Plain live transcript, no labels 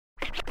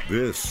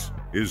This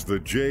is the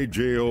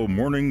JJO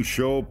Morning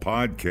Show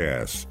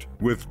podcast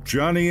with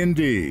Johnny and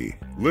D.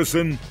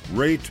 Listen,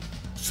 rate,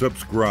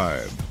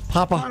 subscribe.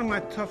 Papa. Part of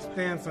my tough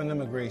stance on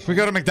immigration. We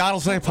go to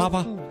McDonald's today,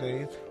 Papa.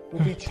 Tuesdays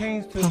will be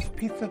changed to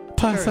Pizza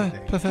Pasta.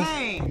 Thursday.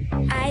 Hey.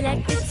 I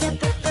like pizza,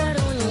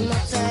 pepperoni,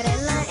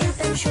 mozzarella, and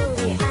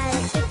patchouli. I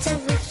like pizza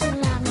with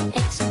salami,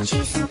 extra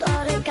cheese, and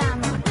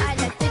oregano. I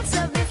like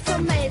pizza with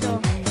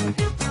tomato.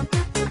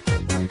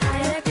 I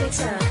like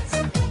pizza.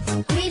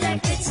 We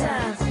like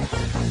pizza.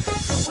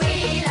 We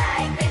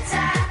like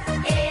pizza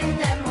in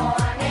the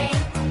morning.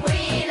 We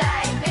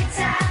like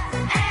pizza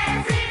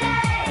every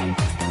day.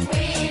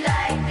 We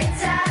like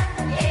pizza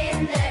in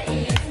the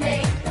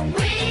evening.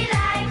 We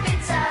like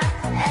pizza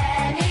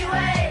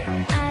anyway.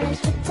 I like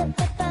pizza,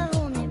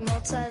 pepperoni,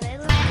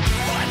 mozzarella.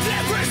 I've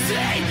never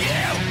seen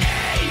you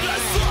eat a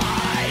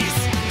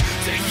slice.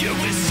 To you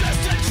it's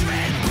just a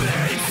trend.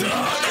 Pizza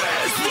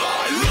is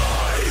my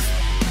life.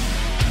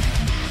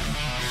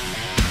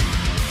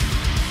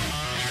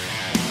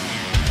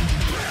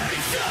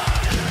 Pizza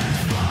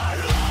is my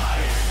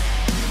life.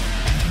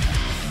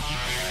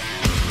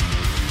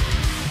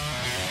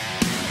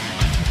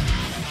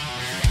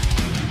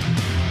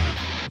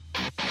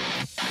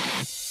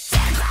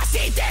 Ten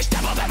crusty dish,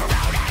 double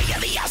pepperoni,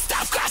 and the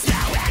stuffed crust, no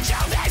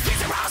anchovies,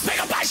 pizza rolls,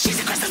 pickle punch, cheese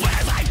and crisps is what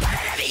I like, but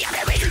in the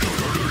oven,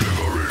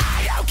 I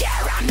don't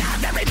care, I'm not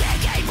very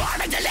picky,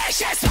 warm and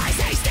delicious,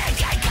 spicy,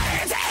 stinky, cut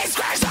it into 8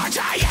 squares or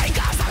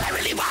triangles, all I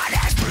really want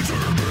is pizza to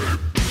me.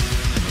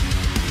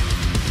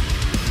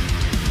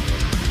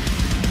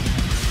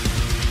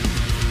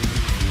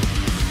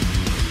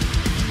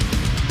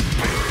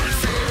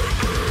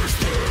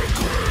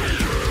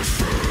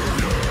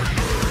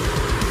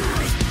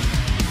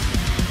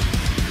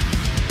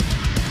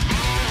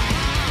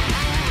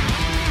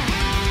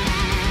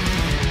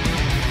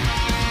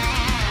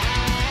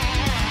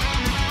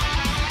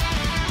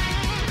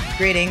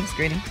 Greetings.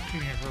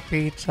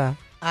 Pizza.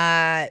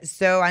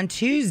 So on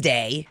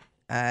Tuesday,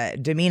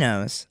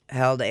 Domino's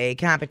held a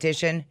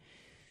competition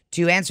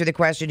to answer the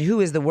question, who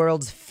is the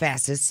world's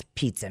fastest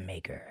pizza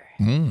maker?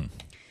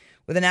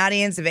 With an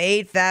audience of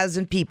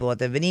 8,000 people at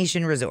the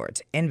Venetian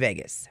Resort in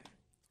Vegas,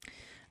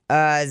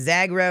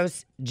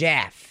 Zagros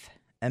Jaff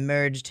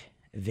emerged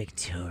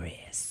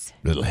victorious.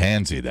 Little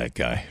handsy, that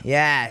guy.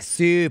 Yeah,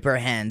 super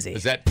handsy.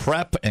 Is that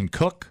prep and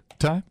cook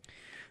time?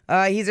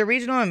 He's a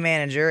regional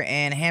manager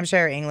in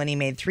Hampshire, England. He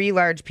made 3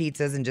 large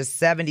pizzas in just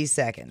 70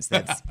 seconds.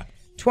 That's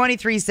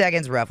 23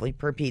 seconds roughly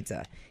per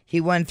pizza. He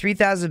won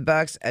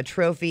 $3,000, a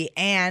trophy,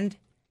 and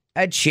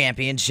a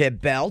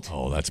championship belt.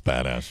 Oh, that's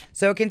badass.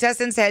 So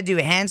contestants had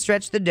to hand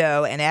stretch the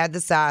dough and add the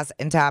sauce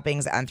and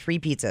toppings on 3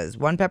 pizzas: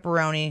 1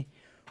 pepperoni,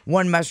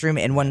 1 mushroom,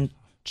 and 1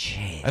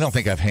 cheese. I don't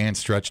think I've hand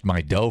stretched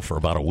my dough for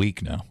about a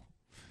week now.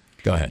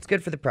 Go ahead. It's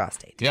good for the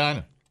prostate. Yeah, I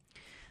know.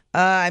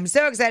 I'm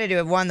so excited to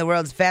have won the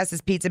world's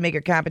fastest pizza maker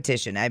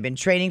competition. I've been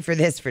training for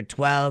this for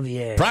 12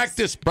 years.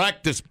 Practice.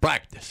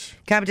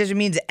 Competition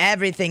means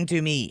everything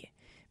to me.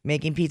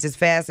 Making pizzas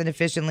fast and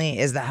efficiently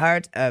is the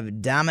heart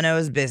of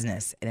Domino's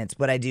business, and it's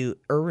what I do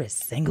every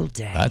single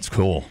day. That's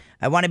cool.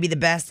 I want to be the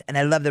best, and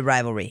I love the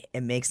rivalry.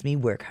 It makes me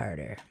work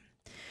harder.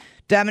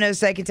 Domino's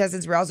site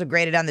contestants were also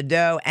graded on the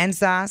dough and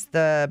sauce,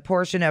 the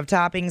portion of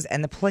toppings,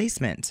 and the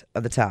placement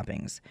of the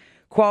toppings.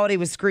 Quality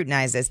was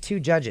scrutinized as 2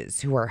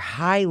 judges who are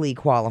highly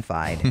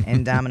qualified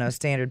in Domino's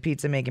standard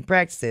pizza making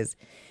practices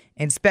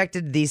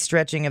inspected the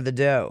stretching of the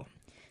dough,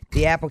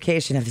 the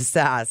application of the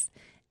sauce,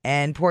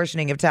 and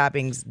portioning of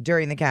toppings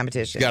during the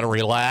competition. You got to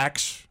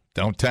relax.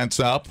 Don't tense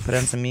up. Put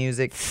on some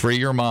music. Free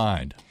your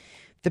mind.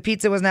 The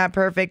pizza was not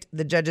perfect.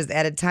 The judges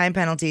added time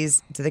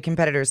penalties to the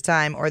competitor's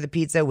time, or the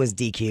pizza was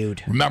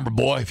DQ'd. Remember,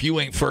 boy, if you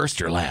ain't first,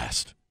 you're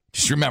last.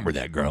 Just remember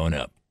that growing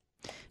up.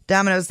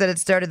 Domino's said it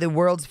started the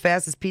world's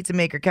fastest pizza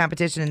maker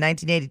competition in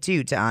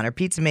 1982 to honor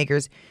pizza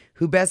makers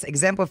who best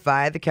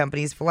exemplify the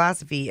company's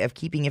philosophy of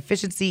keeping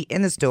efficiency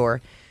in the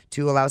store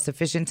to allow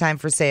sufficient time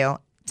for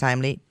sale,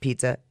 timely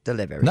pizza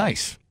delivery.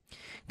 Nice.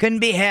 Couldn't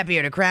be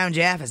happier to crown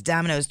Jaff as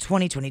Domino's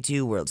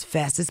 2022 world's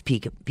fastest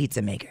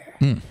pizza maker.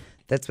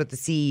 That's what the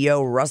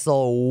CEO,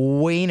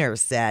 Russell Weiner,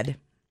 said.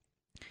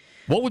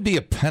 What would be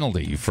a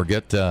penalty? You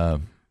forget...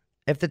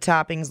 If the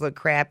toppings look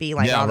crappy,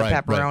 like all the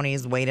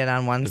pepperonis weighted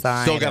on one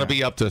side. Still got to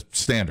be up to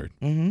standard.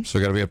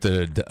 Still got to be up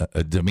to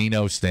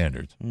Domino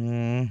standards.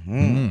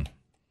 So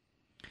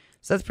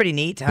that's pretty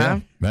neat, huh? Yeah,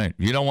 right.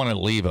 You don't want to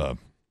leave a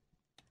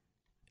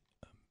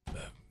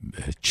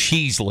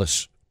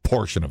cheeseless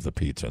portion of the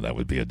pizza. That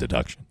would be a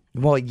deduction.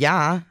 Well,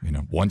 yeah.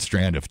 1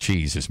 strand of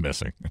cheese is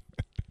missing.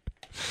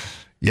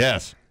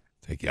 Yes.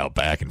 Take you out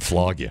back and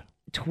flog you.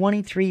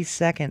 23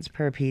 seconds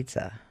per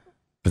pizza.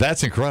 But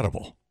that's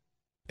incredible.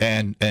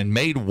 And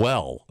made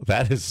well.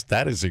 That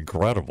is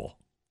incredible.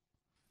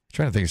 I'm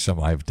trying to think of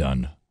something I've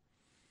done.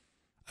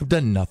 I've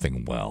done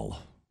nothing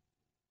well.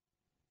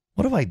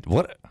 What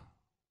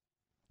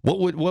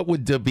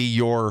would be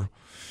your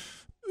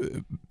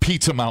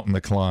pizza mountain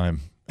to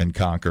climb and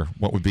conquer?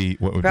 What would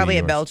probably be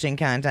a belching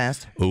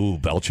contest? Ooh,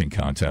 belching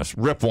contest.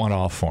 Rip one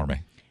off for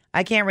me.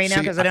 I can't right now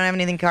because I don't have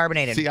anything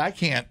carbonated. See, I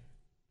can't.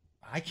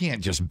 I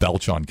can't just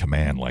belch on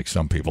command like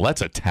some people.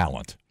 That's a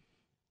talent.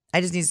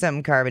 I just need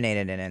something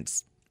carbonated in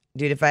it.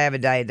 Dude, if I have a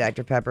Diet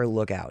Dr. Pepper,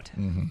 look out.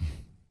 Mm-hmm.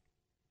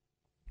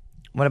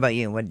 What about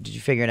you? What did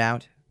you figure it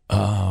out?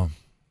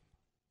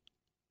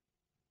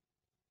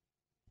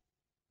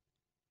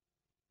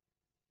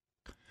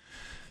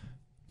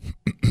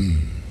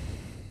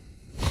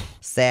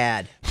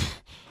 Sad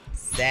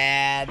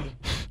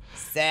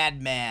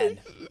man.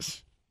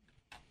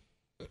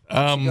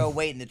 Go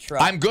wait in the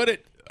truck. I'm good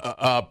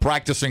at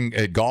practicing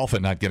at golf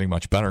and not getting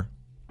much better.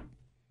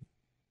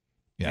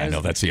 Yeah, I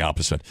know that's the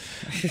opposite.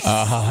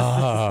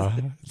 I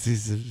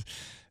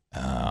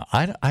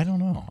don't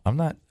know. I'm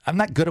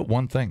not good at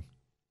one thing.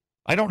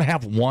 I don't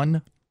have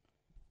one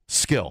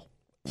skill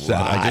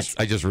set.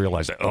 I just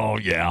realized that. Oh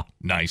yeah,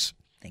 nice.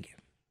 Thank you.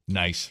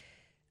 Nice.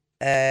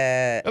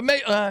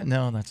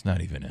 No, that's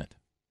not even it.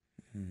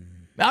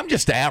 I'm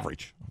just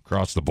average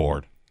across the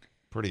board.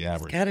 Pretty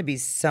average. Got to be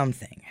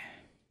something.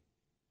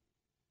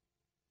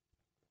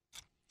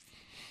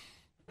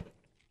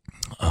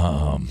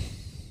 I'm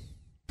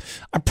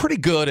pretty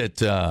good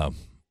at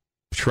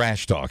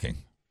trash talking.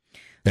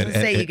 Let's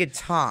say you could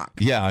talk.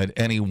 Yeah, at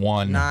any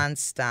one.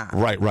 Nonstop.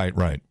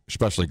 Right.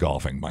 Especially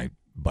golfing. My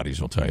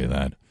buddies will tell you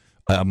that.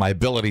 My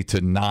ability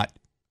to not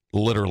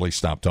literally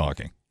stop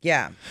talking.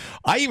 Yeah.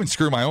 I even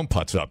screw my own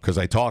putts up because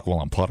I talk while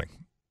I'm putting.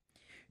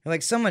 You're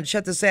like, someone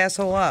shut this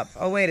asshole up.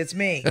 Oh, wait, it's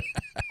me.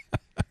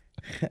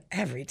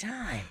 Every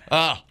time.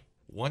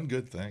 One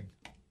good thing.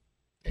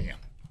 Damn.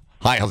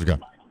 Hi, how's it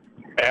going?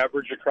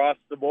 Average across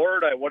the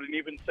board. I wouldn't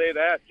even say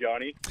that,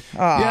 Johnny.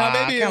 Yeah,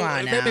 maybe come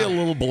on maybe now. a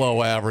little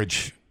below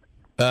average.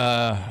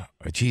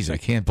 Geez, I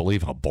can't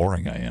believe how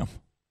boring I am.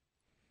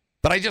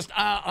 But I just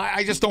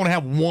don't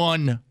have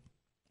one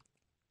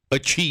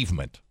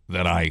achievement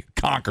that I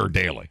conquer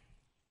daily.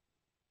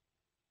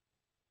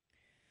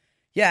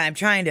 Yeah, I'm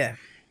trying to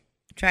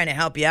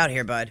help you out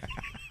here, bud.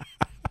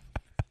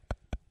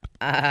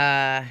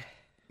 How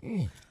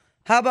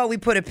about we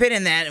put a pin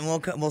in that and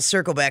we'll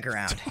circle back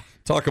around.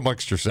 Talk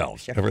amongst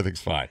yourselves.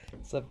 Everything's fine.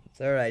 It's all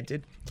right,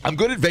 dude. I'm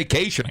good at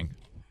vacationing.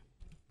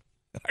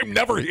 I'm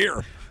never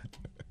here.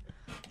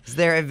 Is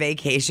there a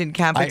vacation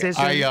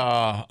competition?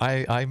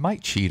 I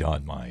might cheat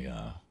on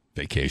my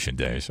vacation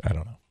days. I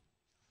don't know.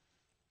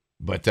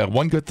 But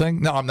one good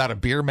thing, no, I'm not a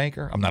beer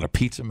maker. I'm not a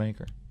pizza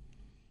maker.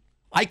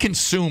 I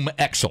consume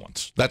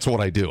excellence. That's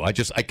what I do. I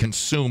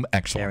consume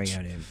excellence.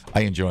 There we go, dude. I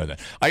enjoy that.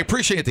 I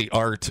appreciate the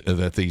art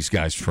that these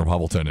guys from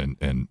Hubbleton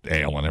and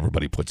Ale and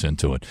everybody puts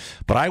into it.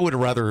 But I would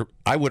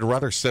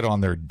rather sit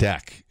on their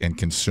deck and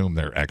consume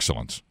their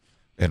excellence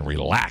and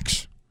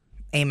relax.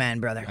 Amen,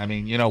 brother. I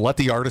mean, let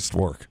the artist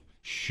work.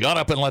 Shut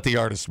up and let the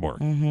artist work.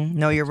 Mm-hmm.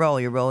 Know your role.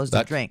 Your role is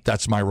to drink.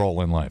 That's my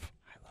role in life.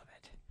 I love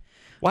it.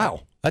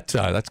 Wow. That's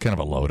kind of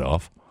a load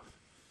off.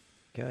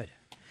 Good.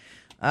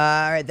 All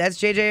right, that's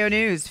JJO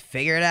News.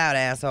 Figure it out,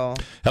 asshole.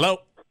 Hello.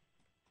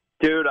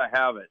 Dude, I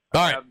have it. All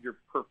I right. have your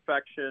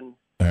perfection.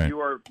 All right. You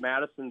are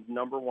Madison's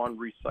 #1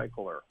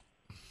 recycler.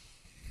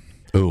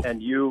 Ooh.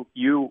 And you,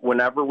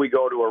 whenever we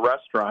go to a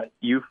restaurant,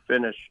 you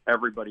finish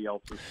everybody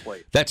else's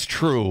plate. That's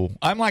true.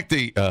 I'm like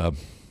the.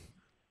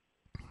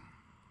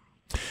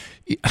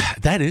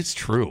 That is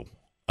true.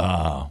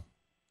 I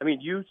mean,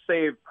 you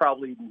save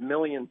probably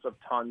millions of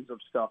tons of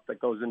stuff that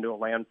goes into a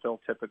landfill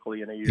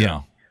typically in a year.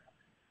 Yeah.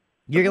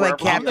 You're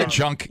like I'm the Captain.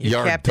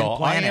 junkyard Captain dog.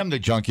 Planet. I am the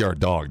junkyard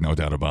dog, no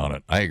doubt about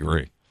it. I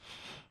agree.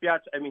 Yeah,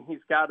 I mean, he's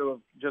got to have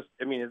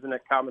isn't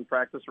it common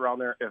practice around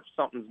there? If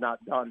something's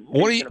not done,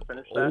 What are he's you? gonna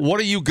finish that? What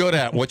are you good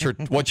at? What's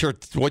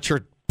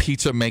your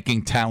pizza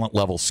making talent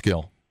level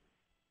skill?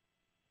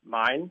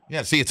 Mine?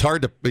 Yeah. See, it's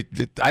hard to.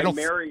 I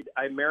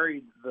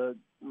married the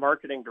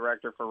marketing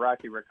director for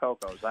Rocky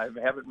Rococo's. I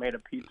haven't made a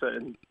pizza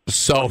in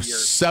So 20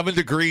 years. 7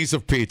 degrees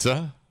of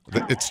pizza.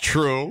 It's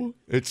true.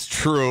 It's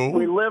true.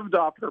 We lived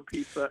off her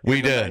pizza. We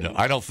in the did. 90s.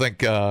 I don't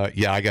think.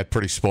 I got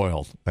pretty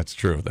spoiled. That's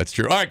true.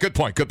 All right. Good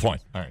point.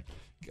 All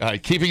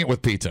right. Keeping it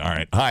with pizza. All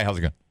right. Hi. How's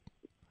it going?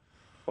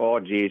 Oh,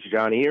 geez,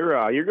 Johnny,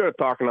 you're good at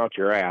talking out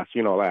your ass.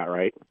 You know that,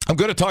 right? I'm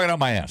good at talking out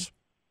my ass.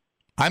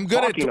 I'm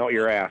good Talking out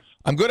your ass.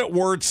 I'm good at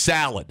word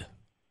salad,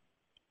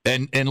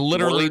 and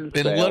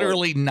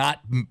literally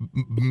not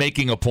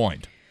making a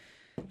point.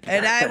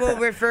 And I will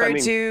refer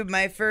to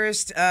my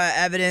first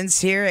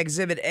evidence here,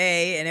 Exhibit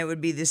A, and it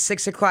would be the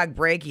 6 o'clock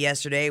break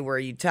yesterday where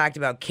you talked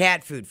about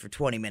cat food for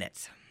 20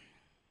 minutes.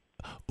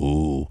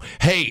 Ooh.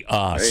 Hey,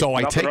 so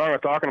I Nothing take. wrong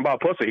with talking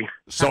about pussy.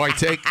 So I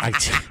take.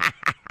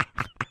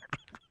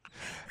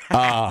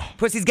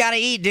 Pussy's got to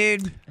eat,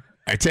 dude.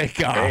 I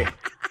take.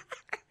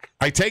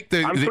 I take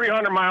the. I'm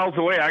 300 miles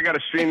away. I got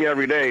to stream you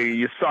every day.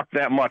 You suck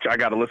that much. I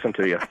got to listen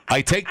to you.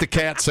 I take the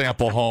cat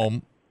sample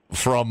home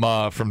from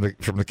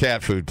the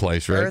cat food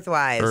place, right?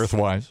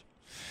 Earthwise.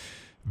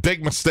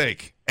 Big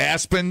mistake.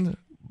 Aspen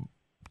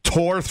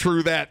tore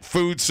through that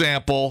food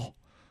sample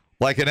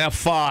like an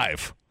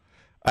F5.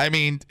 I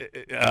mean,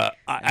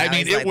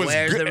 it was.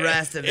 Where's the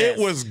rest of it this?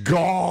 was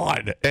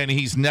gone, and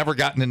he's never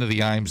gotten into the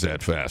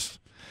IMZ Fest.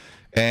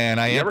 And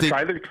I You ever emptied.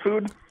 tried the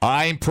food?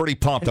 I'm pretty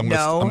pumped. I'm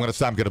No. gonna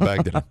stop. I'm gonna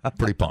bag it.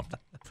 Pretty pumped.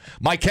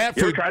 My cat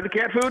You ever food. tried the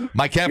cat food?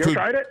 My cat You ever food.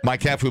 tried it? My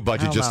cat food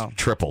budget Hell just no.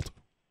 tripled.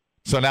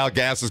 So now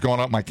gas is going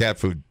up. My cat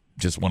food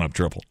just went up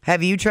triple.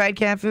 Have you tried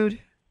cat food?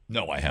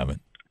 No, I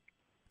haven't.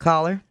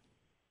 Caller?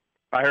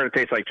 I heard it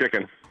tastes like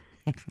chicken.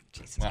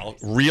 Well,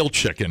 real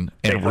chicken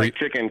and Tastes like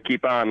chicken.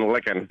 Keep on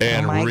licking.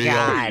 and Oh my real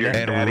God.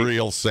 and Daddy.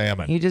 real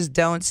salmon. You just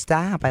don't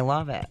stop. I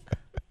love it.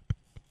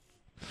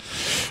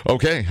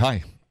 Okay,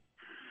 hi.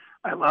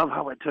 I love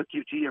how it took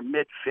you to your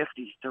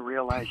mid-50s to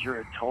realize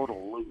you're a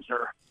total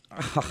loser.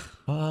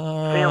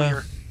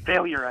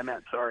 Failure, I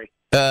meant, sorry.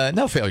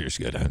 No, failure's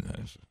good. I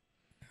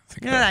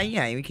think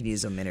Yeah, we could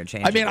use them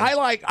interchangeably. I mean,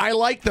 I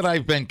like that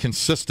I've been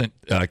consistent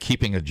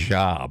keeping a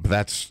job.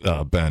 That's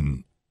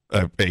been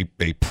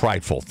a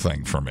prideful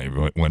thing for me.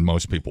 When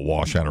most people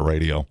wash out of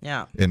radio,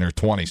 Yeah. in their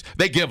 20s,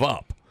 they give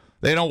up.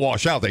 They don't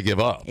wash out; they give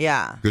up.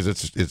 Yeah. because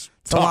it's It's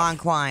tough. a long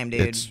climb,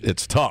 dude.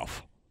 It's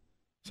tough.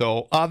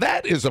 So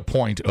that is a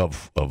point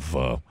of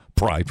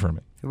pride for me.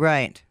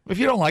 Right. If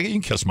you don't like it, you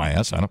can kiss my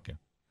ass. I don't care.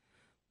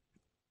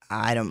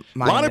 I don't A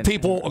mind lot of it,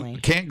 people really.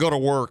 can't go to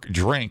work,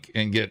 drink,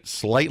 and get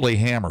slightly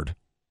hammered,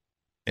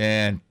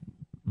 and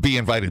be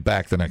invited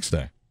back the next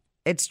day.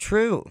 It's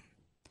true.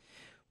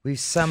 We've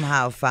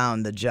somehow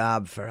found the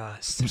job for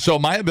us. So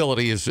my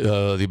ability is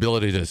the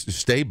ability to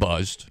stay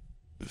buzzed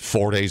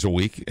 4 days a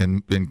week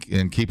and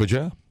keep a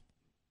job.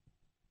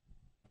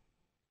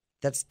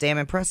 That's damn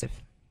impressive.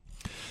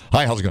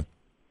 Hi, how's it going?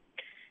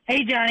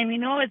 Hey, Johnny, we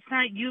know it's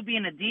not you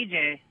being a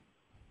DJ.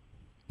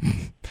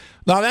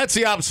 No, that's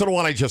the opposite of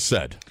what I just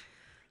said.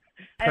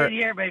 I didn't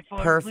hear my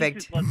phone.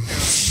 Perfect. Bluetooth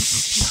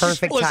was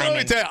Perfect Listen, let me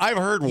timing. tell you, I've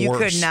heard You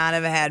worse. could not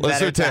have had Listen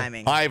better to-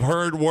 timing. I've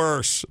heard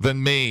worse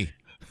than me.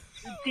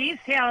 terrible. Dee's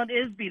talent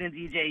is being a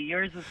DJ.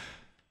 Yours is.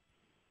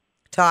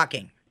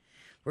 Talking.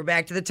 We're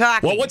back to the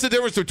talking. Well, what's the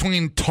difference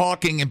between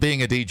talking and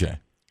being a DJ?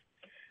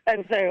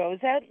 I'm sorry, what was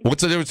that?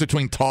 What's the difference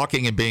between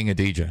talking and being a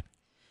DJ?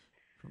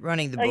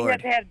 Running the Oh, you have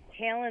board. to have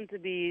talent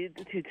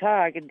to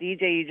talk. A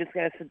DJ, you just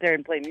got to sit there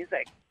and play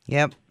music.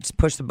 Yep. Just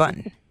push the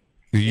button.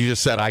 You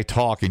just said I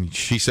talk, and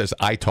she says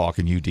I talk,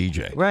 and you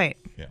DJ. Right.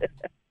 Yeah. Well,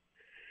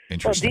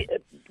 Interesting.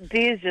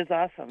 D is just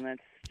awesome.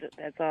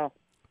 That's all.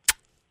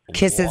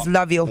 Kisses.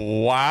 Love you.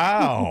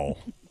 Wow.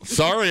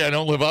 Sorry, I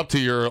don't live up to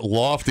your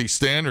lofty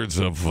standards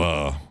of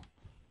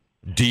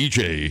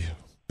DJ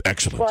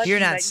excellence. Well, You're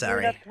I've not met you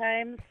sorry. enough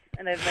times,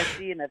 and I've met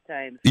you enough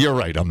times. You're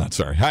right. I'm not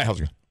sorry. Hi,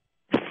 how's it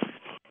going?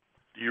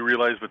 Do you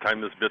realize by the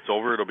time this bit's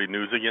over, it'll be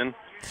news again?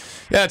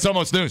 Yeah, it's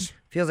almost news.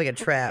 Feels like a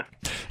trap.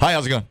 Hi,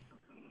 how's it going?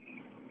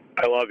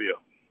 I love you.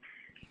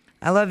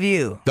 I love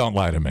you. Don't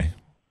lie to me.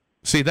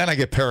 See, then I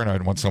get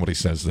paranoid when somebody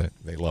says that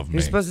they love me.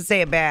 You're supposed to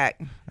say it back.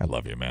 I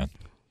love you, man.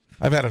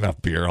 I've had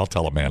enough beer. I'll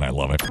tell a man I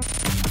love him.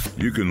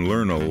 You can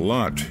learn a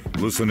lot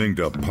listening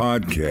to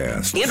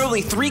podcasts. And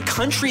only 3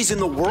 countries in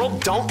the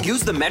world don't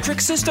use the metric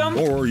system?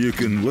 Or you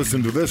can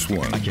listen to this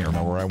one. I can't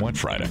remember where I went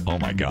Friday. Oh,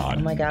 my Oh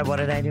God. my God, what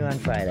did I do on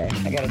Friday?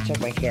 I gotta check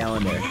my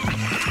calendar.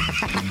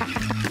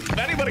 If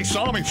anybody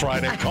saw me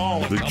Friday,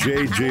 call. The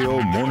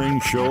JJO Morning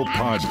Show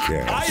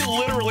podcast. I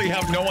literally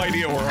have no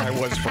idea where I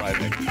was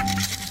Friday.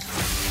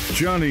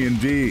 Johnny and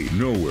D,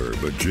 nowhere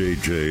but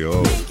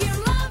JJO.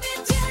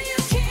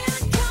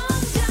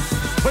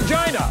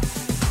 Vagina.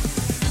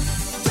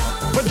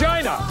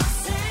 Vagina.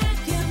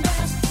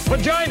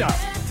 Vagina.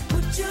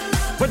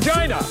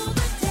 Vagina.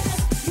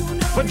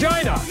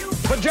 Vagina.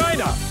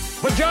 Vagina.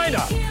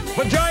 Vagina.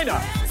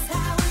 Vagina.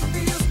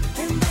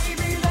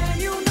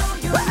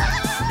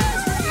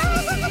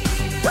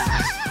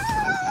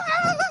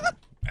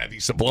 And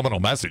these subliminal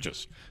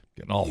messages.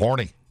 Getting all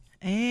horny.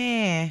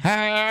 Eh.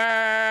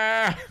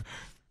 Eh.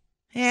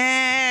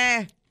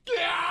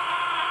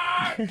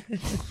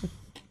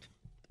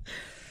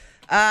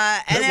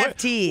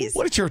 NFTs.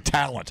 What is your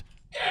talent?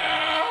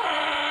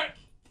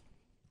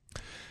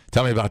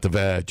 Tell me about the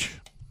veg.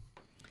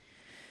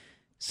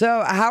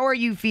 So, how are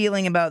you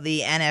feeling about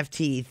the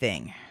NFT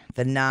thing?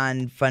 The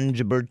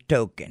non-fungible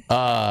token.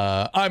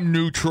 I'm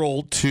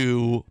neutral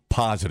to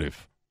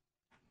positive.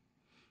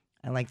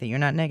 I like that you're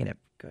not negative.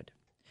 Good.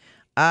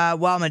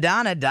 While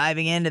Madonna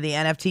diving into the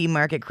NFT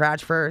market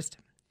crotch first.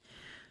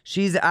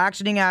 She's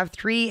auctioning off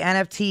 3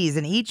 NFTs,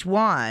 and each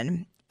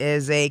one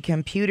is a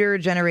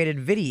computer-generated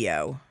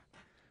video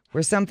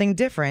where something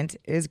different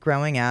is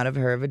growing out of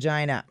her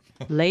vagina.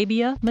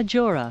 Labia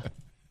majora.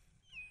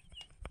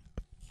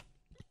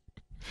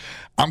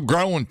 I'm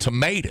growing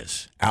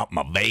tomatoes out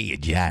my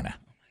vagina.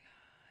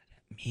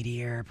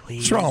 Meteor, please.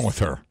 What's wrong with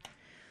her?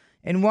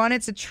 In one,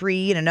 it's a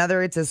tree. In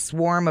another, it's a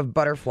swarm of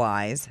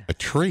butterflies. A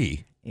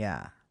tree?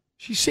 Yeah.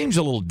 She seems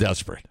a little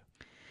desperate.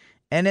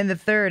 And in the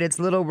third, it's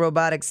little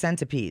robotic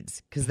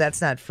centipedes, because that's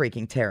not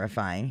freaking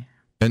terrifying.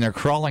 And they're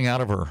crawling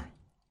out of her.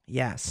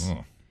 Yes.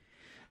 Oh.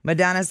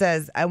 Madonna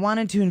says, I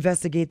wanted to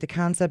investigate the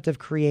concept of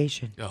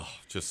creation. Oh,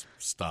 just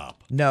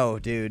stop. No,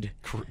 dude.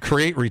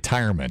 Create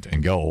retirement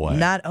and go away.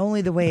 Not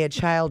only the way a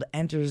child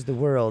enters the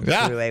world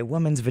Yeah. through a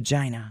woman's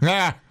vagina,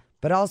 Ah.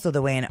 but also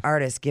the way an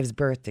artist gives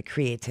birth to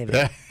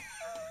creativity.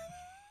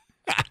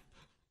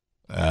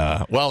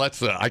 Well,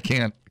 that's I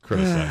can't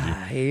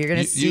criticize you. You're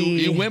gonna see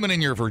you women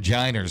and your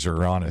vaginas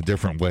are on a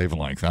different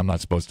wavelength. I'm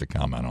not supposed to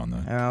comment on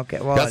that. Okay,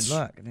 well,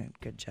 look,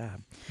 good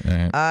job.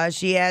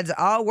 She adds,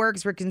 all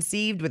works were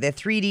conceived with a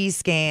 3D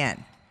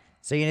scan.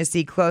 So you're going to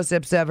see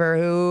close-ups of her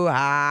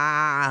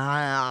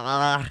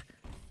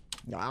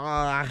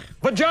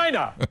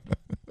Vagina!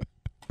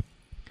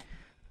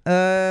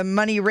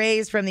 Money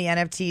raised from the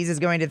NFTs is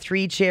going to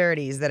 3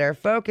 charities that are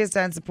focused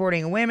on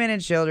supporting women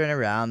and children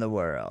around the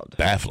world.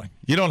 Baffling.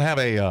 You don't have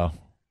a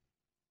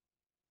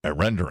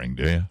rendering,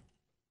 do you?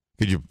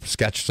 Could you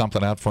sketch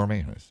something out for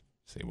me? Let's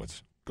see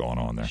what's going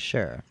on there.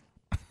 Sure.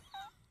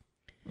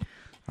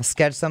 I'll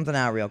sketch something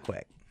out real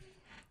quick.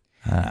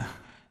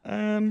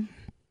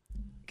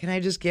 Can I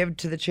just give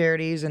to the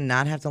charities and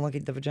not have to look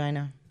at the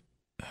vagina?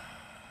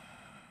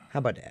 How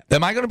about that?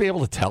 Am I going to be able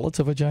to tell it's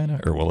a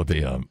vagina, or will it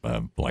be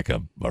like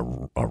a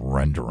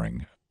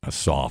rendering, a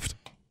soft?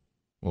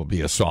 Will it be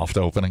a soft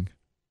opening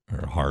or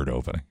a hard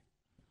opening?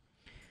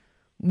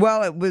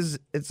 Well,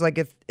 it's like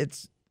it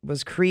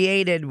was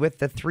created with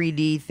the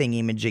 3D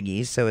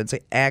thingy-majiggy, so it's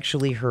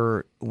actually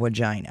her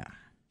vagina.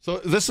 So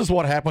this is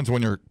what happens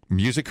when your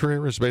music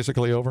career is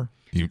basically over?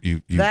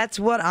 You That's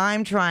what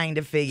I'm trying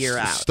to figure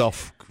out.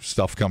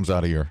 Stuff comes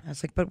out of your I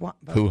was like, but what?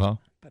 hoo-ha?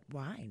 But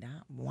why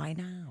now? Why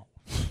now?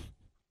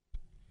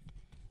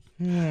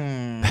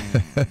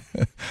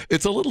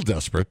 It's a little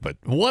desperate, but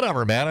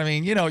whatever, man. I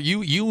mean,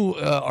 you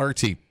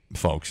arty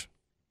folks,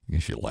 I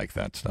guess you like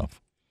that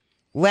stuff.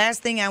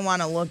 Last thing I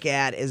want to look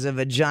at is a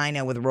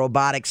vagina with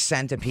robotic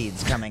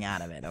centipedes coming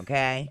out of it,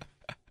 okay?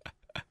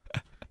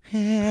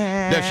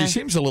 Yeah, she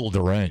seems a little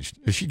deranged.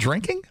 Is she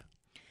drinking?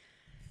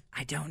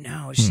 I don't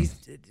know. She's,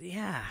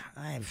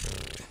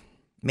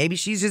 maybe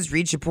she's just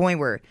reached a point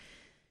where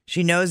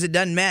she knows it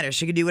doesn't matter.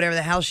 She can do whatever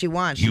the hell she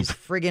wants. She's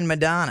friggin'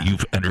 Madonna.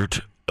 You've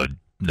entered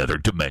another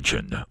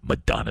dimension,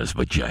 Madonna's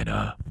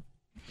vagina.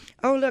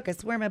 Oh, look, a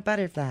swarm of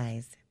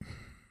butterflies.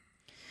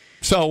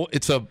 So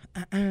it's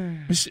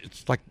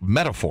like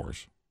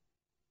metaphors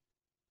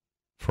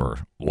for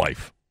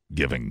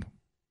life-giving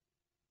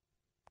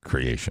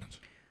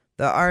creations.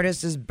 The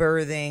artist is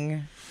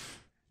birthing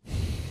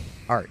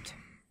art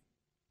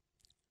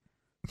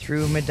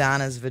through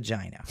Madonna's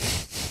vagina. I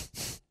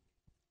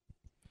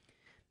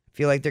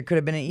feel like there could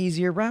have been an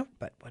easier route,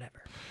 but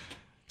whatever.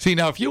 See,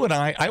 now if you and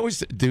I always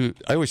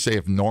say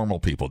if normal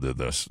people did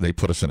this, they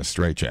put us in a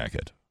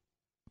straitjacket.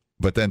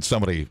 But then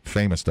somebody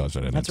famous does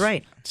it, and That's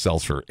right. It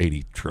sells for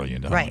 $80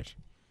 trillion. Right.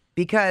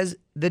 Because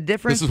the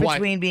difference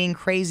between being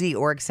crazy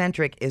or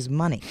eccentric is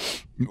money.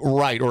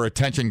 Right, or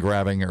attention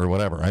grabbing or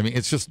whatever. I mean,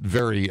 it's just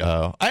very.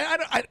 I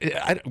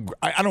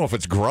don't know if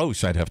it's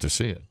gross. I'd have to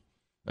see it.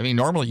 I mean,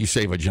 normally you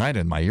say vagina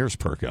and my ears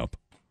perk up.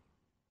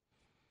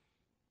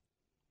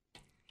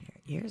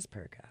 Your ears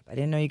perk up. I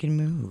didn't know you can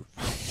move.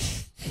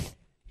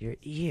 Your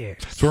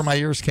ears. That's where my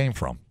ears came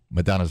from.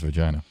 Madonna's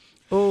vagina.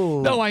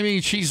 Oh. No, I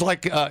mean, she's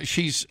like, is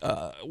she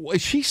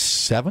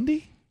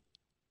 70?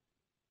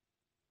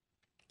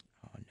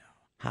 Oh, no.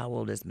 How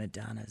old is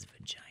Madonna's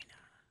vagina?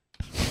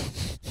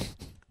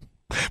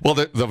 Well,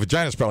 the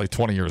vagina's probably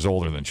 20 years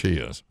older than she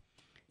is.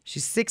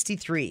 She's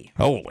 63.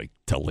 Holy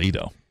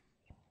Toledo.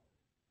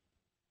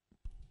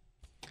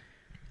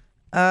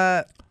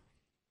 And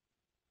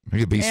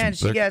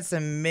she got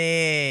some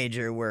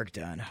major work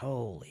done.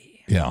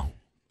 Holy. Yeah.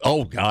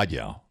 Oh, God,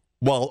 yeah.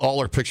 Well,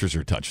 all her pictures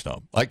are touched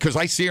up. Because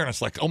I see her and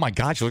it's like, oh, my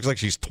God, she looks like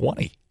she's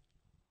 20.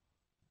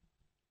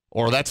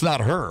 Or that's not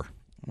her.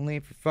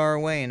 Only far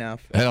away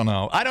enough. I don't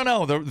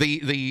know.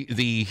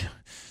 The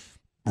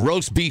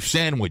roast beef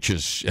sandwich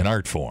is an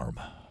art form.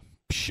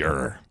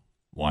 Sure.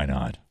 Why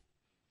not?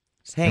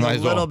 Just hang a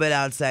little bit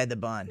outside the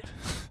bun.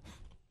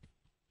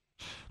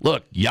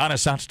 Look,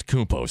 Giannis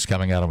Antetokounmpo is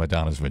coming out of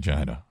Madonna's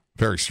vagina.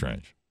 Very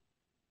strange.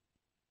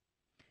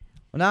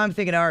 Well, now I'm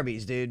thinking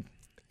Arby's, dude.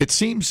 It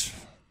seems...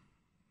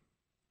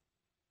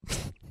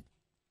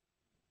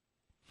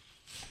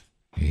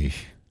 It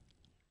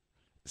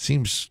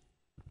seems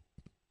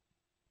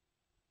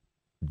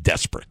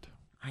desperate.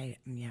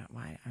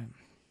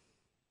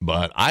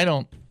 But I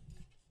don't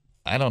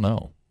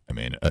know. I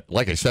mean,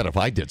 like I said, if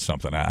I did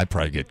something, I'd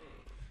probably get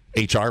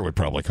HR would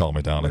probably call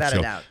me down Without and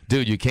a say, doubt.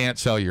 dude, you can't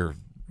sell your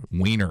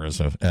wiener as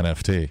an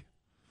NFT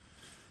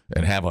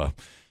and have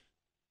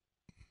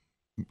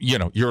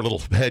your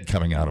little head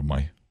coming out of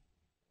my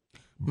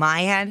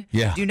head?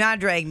 Yeah. Do not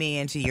drag me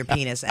into your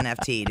penis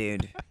NFT,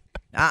 dude.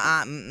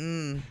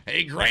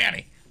 Hey,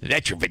 Granny, is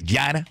that your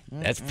vagina?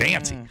 That's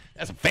fancy.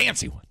 That's a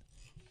fancy one.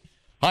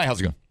 Hi,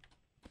 how's it going?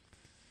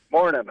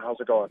 Morning. How's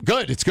it going?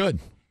 Good. It's good.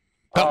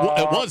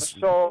 It was.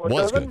 So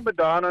was doesn't good.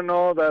 Madonna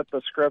know that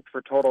the script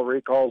for Total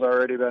Recall's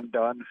already been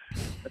done?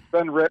 It's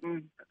been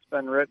written. It's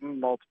been written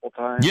multiple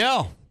times.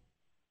 Yeah.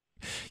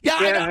 Yeah.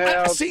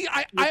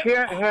 You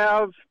can't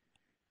have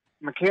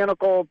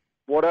mechanical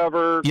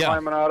whatever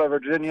climbing out of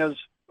Virginia's.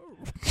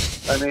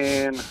 I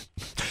mean,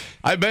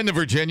 I've been to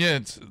Virginia.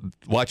 It's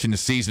watching the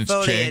seasons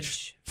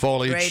change.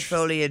 Foliage. Great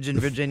foliage in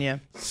Virginia.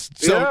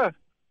 So,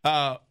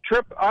 I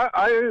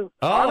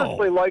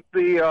honestly like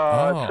the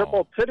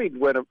triple-tittied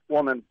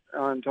woman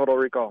on Total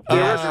Recall.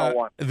 The original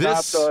one.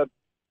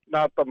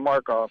 Not the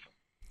Markov.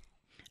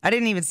 I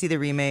didn't even see the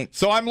remake.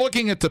 So I'm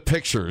looking at the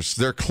pictures.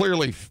 They're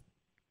clearly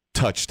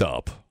touched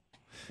up.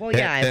 Well,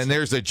 yeah. And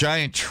there's a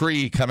giant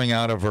tree coming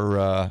out of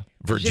her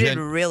She Virginia.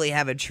 didn't really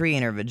have a tree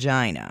in her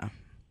vagina.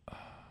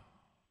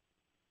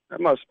 That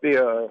must be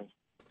a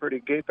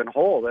pretty gaping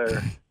hole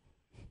there.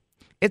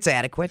 It's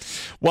adequate.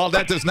 Well,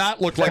 that does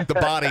not look like the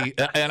body,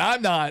 and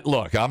I'm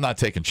not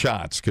taking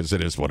shots because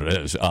it is what it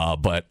is.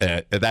 But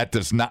that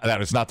is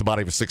not the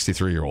body of a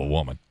 63-year-old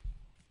woman.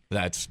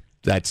 That's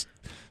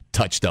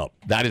touched up.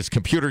 That is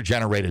computer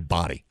generated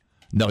body,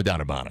 no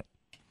doubt about it.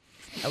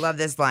 I love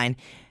this line.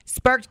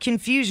 Sparked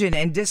confusion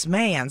and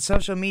dismay on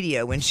social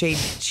media when she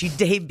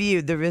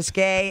debuted the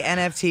risque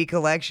NFT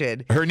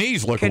collection. Her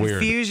knees look weird.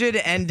 Confusion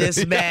and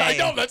dismay. Yeah,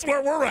 I know, that's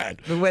where we're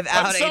at.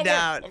 Without a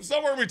doubt. I'm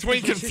somewhere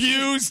between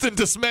confused and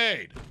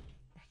dismayed.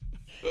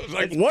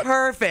 Like, it's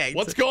perfect.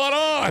 What's going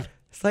on?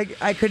 It's like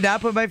I could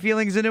not put my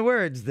feelings into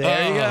words.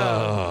 There you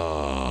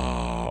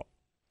go.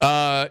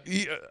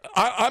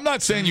 I'm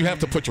not saying you have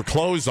to put your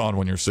clothes on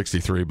when you're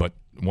 63, but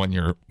when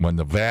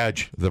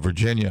the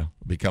Virginia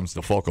becomes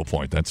the focal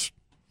point, that's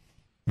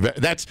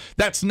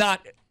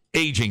not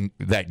aging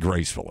that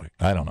gracefully.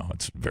 I don't know.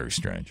 It's very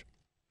strange.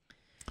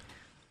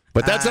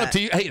 But that's up to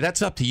you. Hey,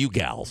 that's up to you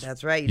gals.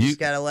 That's right. You just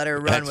got to let her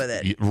run with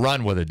it.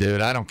 Run with it,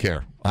 dude. I don't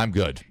care. I'm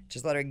good.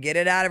 Just let her get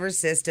it out of her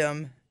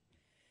system,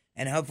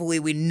 and hopefully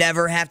we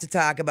never have to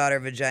talk about her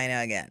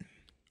vagina again.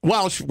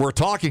 Well, we're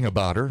talking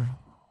about her.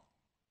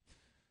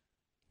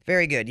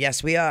 Very good.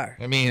 Yes, we are.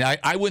 I mean,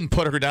 I wouldn't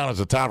put her down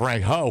as a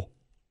top-ranked hoe,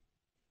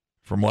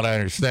 from what I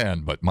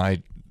understand, but now,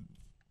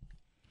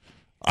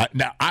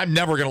 I'm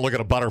never going to look at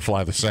a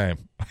butterfly the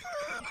same.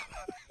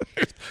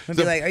 I'd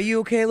be like, are you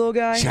okay, little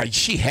guy?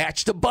 She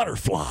hatched a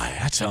butterfly.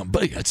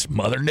 That's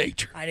Mother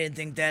Nature. I didn't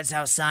think that's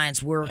how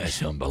science works.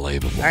 That's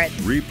unbelievable. All right.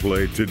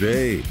 Replay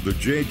today the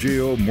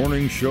JJO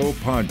Morning Show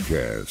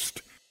podcast.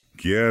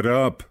 Get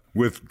up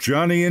with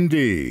Johnny and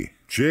D.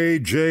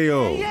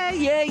 JJO.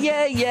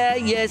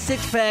 Yeah.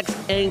 Six-packs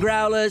and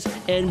growlers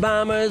and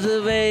bombers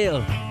of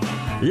ale.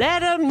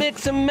 Let 'em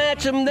mix and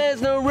match 'em,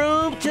 there's no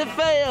room to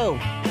fail.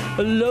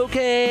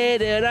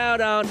 Located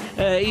out on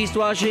East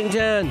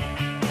Washington,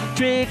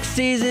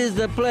 Trixie's is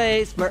the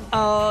place for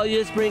all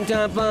your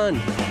springtime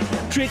fun.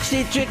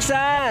 Trixie, Trixie,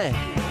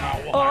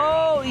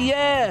 oh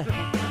yeah,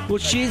 well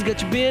she's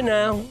got your beer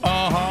now.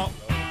 Uh-huh.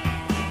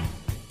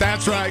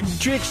 That's right.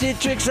 Trixie,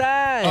 Trixie,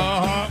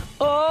 uh-huh.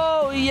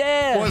 Oh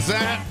yeah. What's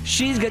that?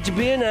 She's got your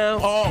beer now.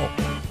 Oh,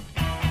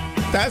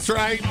 that's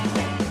right.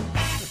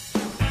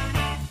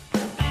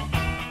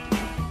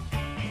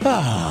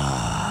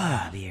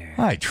 Beer.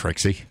 Hi,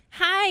 Trixie.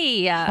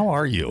 Hi. How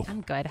are you?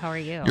 I'm good. How are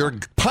you? You're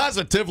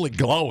positively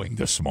glowing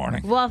this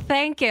morning. Well,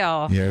 thank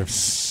you. You're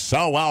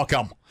so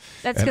welcome.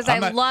 That's because I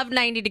love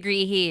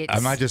 90-degree heat.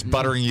 I'm not just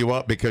buttering you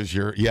up because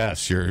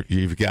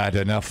you've got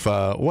enough.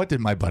 What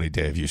did my buddy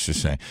Dave used to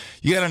say?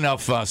 You got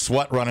enough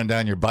sweat running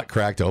down your butt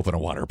crack to open a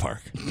water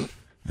park.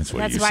 That's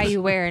why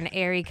you wear an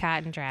airy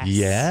cotton dress.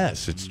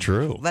 Yes, it's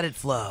true. Let it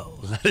flow.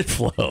 Let it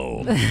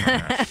flow.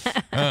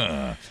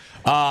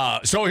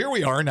 So here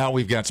we are. Now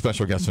we've got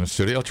special guests in the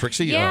studio.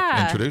 Trixie,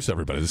 introduce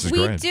everybody. This is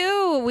great. We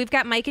do. We've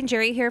got Mike and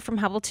Jerry here from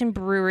Hubbleton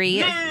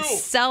Brewery,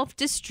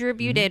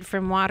 self-distributed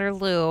from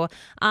Waterloo.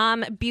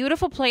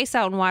 Beautiful place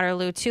out in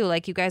Waterloo, too.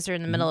 Like, you guys are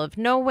in the middle of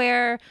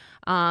nowhere.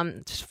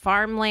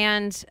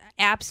 Farmland,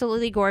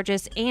 absolutely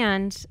gorgeous,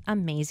 and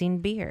amazing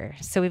beer.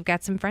 So we've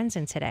got some friends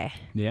in today.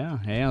 Yeah.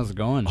 Hey, how's it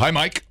going? Hi,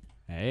 Mike.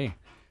 Hey.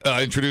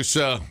 Introduce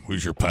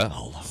who's your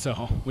pal?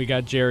 So we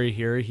got Jerry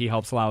here. He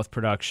helps a lot with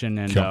production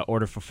and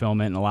order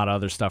fulfillment and a lot of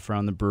other stuff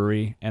around the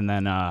brewery. And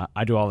then I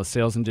do all the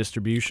sales and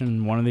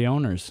distribution. One of the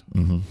owners.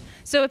 Mm-hmm.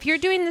 So if you're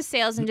doing the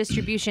sales and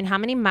distribution, how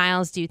many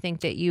miles do you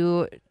think that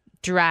you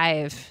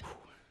drive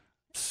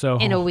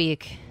in a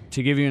week?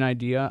 To give you an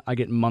idea, I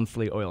get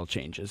monthly oil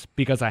changes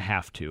because I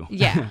have to.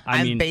 Yeah.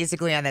 I'm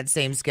basically on that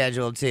same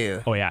schedule,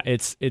 too. Oh, yeah.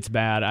 It's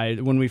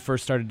bad. When we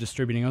first started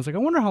distributing, I was like, I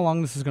wonder how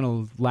long this is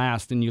going to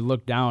last. And you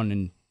look down,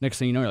 and next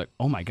thing you know, you're like,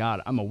 oh, my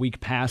God, I'm a week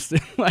past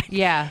it.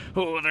 Yeah.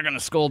 Oh, they're going to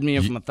scold me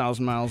if I'm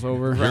 1,000 miles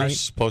over. You're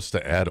supposed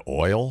to add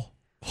oil?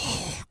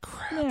 Oh,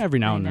 crap. Yeah, every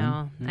now and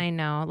then. I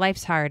know.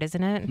 Life's hard,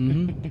 isn't it?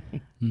 Mm-hmm.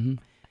 Mm-hmm.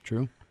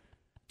 True.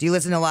 Do you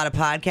listen to a lot of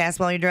podcasts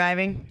while you're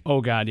driving?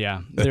 Oh God,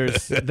 yeah.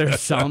 There's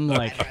some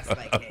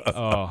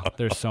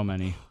there's so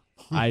many.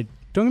 Don't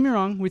get me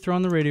wrong, we throw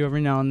on the radio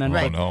every now and then.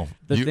 Right. Oh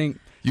no.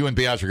 You and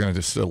Biaz are going to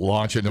just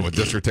launch into a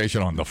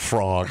dissertation on the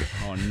frog.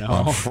 Oh,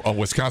 no. A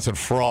Wisconsin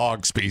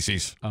frog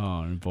species.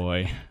 Oh,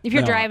 boy. If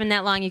you're driving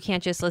that long, you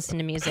can't just listen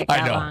to music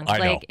that long. I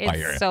know.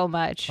 It's so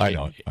much. I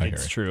know.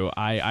 It's true.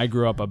 I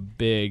grew up a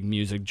big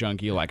music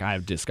junkie. Like, I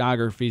have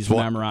discographies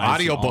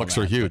memorized.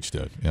 Audiobooks are huge,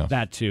 dude. Yeah.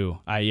 That, too.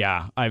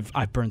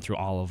 I've burned through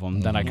all of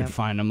them that I could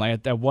find them.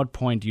 Like, at what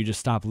point do you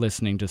just stop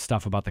listening to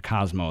stuff about the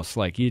cosmos?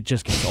 Like, it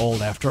just gets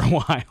old after a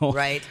while.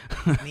 Right.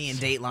 Me and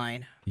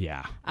Dateline.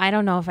 Yeah. I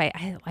don't know if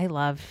I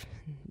love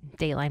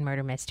Dateline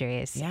murder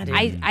mysteries. Yeah,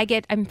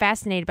 dude. I'm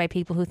fascinated by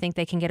people who think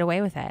they can get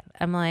away with it.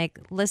 I'm like,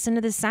 listen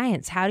to the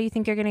science. How do you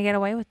think you're going to get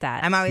away with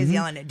that? I'm always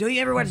yelling at, don't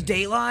you ever watch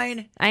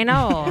Dateline? I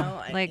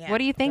know. What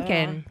are you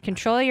thinking?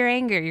 Control your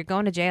anger. You're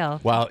going to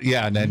jail. Well,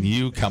 yeah, and then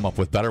you come up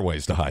with better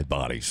ways to hide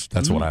bodies.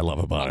 That's what I love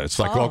about it. It's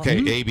like, okay,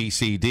 A, B,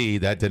 C, D,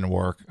 that didn't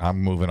work.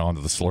 I'm moving on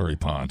to the slurry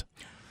pond.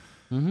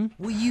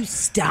 Will you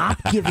stop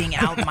giving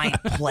out my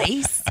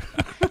place?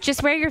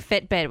 Just wear your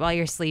Fitbit while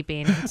you're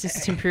sleeping,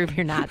 just to prove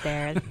you're not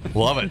there.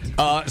 Love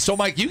it. So,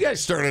 Mike, you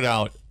guys started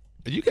out.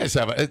 You guys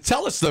have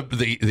tell us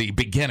the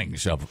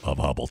beginnings of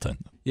Hubbleton.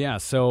 Yeah.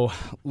 So,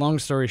 long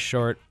story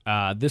short,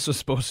 this was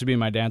supposed to be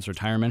my dad's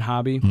retirement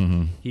hobby.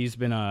 Mm-hmm. He's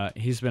been a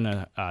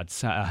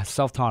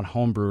self-taught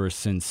home brewer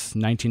since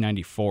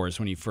 1994 is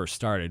when he first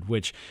started.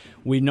 Which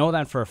we know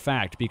that for a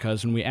fact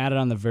because when we added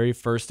on the very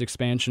first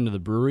expansion to the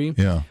brewery,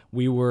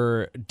 we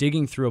were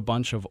digging through a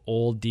bunch of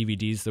old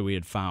DVDs that we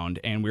had found,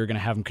 and we were going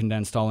to have them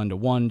condensed all into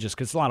one, just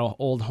because a lot of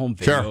old home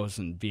videos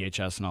and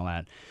VHS and all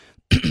that.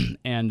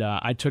 And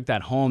I took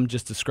that home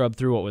just to scrub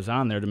through what was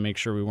on there to make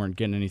sure we weren't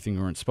getting anything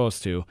we weren't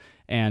supposed to.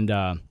 And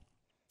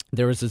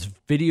there was this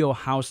video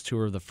house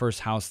tour of the first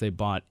house they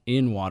bought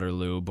in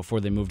Waterloo before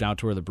they moved out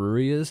to where the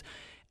brewery is.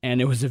 And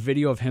it was a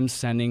video of him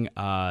sending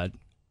a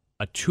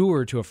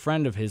tour to a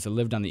friend of his that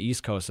lived on the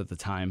East Coast at the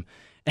time.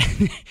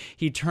 And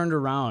he turned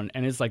around,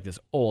 and it's like this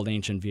old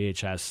ancient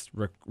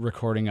VHS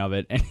recording of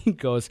it. And he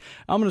goes,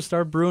 I'm going to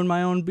start brewing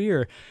my own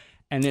beer.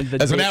 And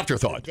then as an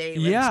afterthought.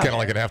 Yeah. It's kind of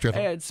like an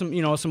afterthought. I had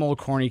some old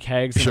corny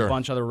kegs and a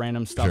bunch of other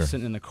random stuff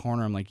sitting in the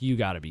corner. I'm like, you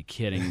got to be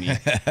kidding me.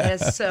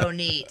 That's so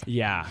neat.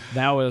 Yeah.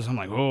 I'm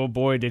like, oh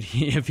boy,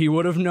 if he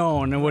would have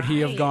known, would he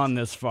have gone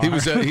this far?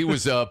 He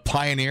was a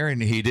pioneer,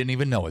 and he didn't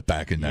even know it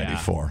back in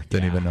 94.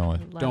 Didn't even know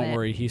it. Don't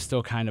worry. He's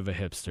still kind of a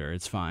hipster.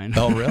 It's fine.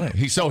 Oh, really?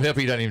 He's so hip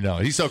he doesn't even know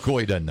it. He's so cool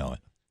he doesn't know it.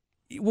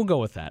 We'll go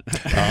with that.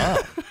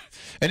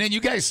 And then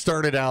you guys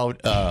started out,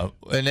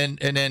 and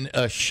then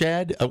a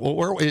shed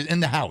in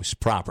the house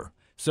proper.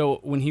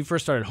 So when he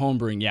first started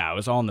homebrewing, it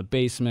was all in the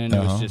basement. It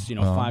was just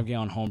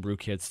 5-gallon homebrew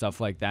kits,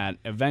 stuff like that.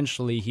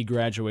 Eventually, he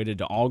graduated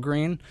to all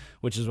grain,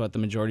 which is what the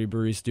majority of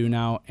breweries do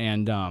now.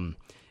 And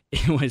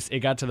it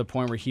got to the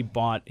point where he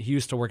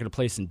used to work at a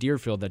place in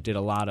Deerfield that did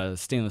a lot of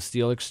stainless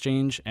steel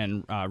exchange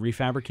and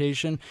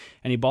refabrication,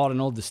 and he bought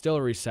an old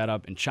distillery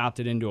setup and chopped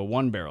it into a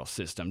 1-barrel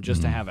system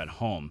just to have at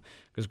home.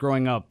 Because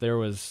growing up, there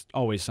was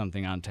always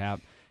something on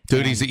tap.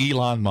 Dude, he's the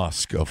Elon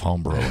Musk of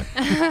homebrewing.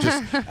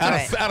 Just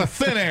out of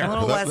thin air. A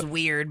little less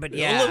weird, but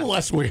a little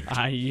less weird.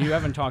 You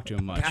haven't talked to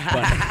him much.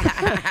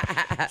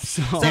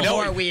 But,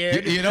 more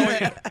weird. You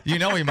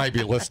know he might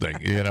be listening.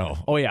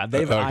 Oh yeah,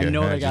 I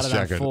know they got it on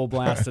checking. full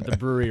blast at the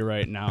brewery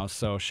right now.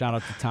 So shout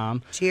out to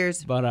Tom.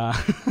 Cheers. But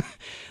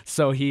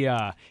so he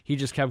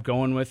just kept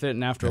going with it,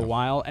 and after a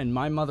while, and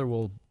my mother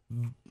will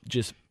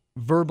just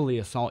verbally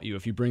assault you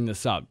if you bring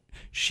this up.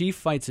 She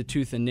fights a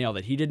tooth and nail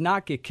that he did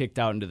not get kicked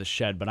out into the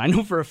shed, but I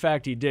know for a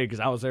fact he did because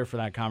I was there for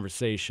that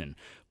conversation.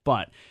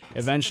 But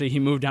eventually he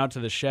moved out to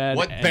the shed.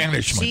 What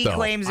banishment, She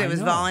claims it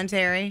was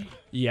voluntary.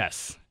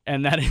 Yes.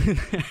 And that's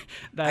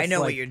I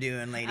know what you're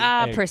doing, lady.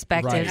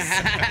 Perspectives.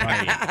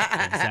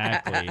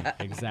 Right.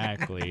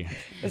 Exactly.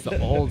 It's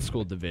the old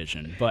school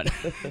division. But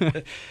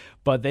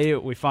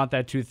we fought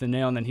that tooth and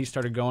nail, and then he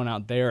started going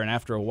out there, and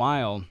after a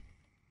while,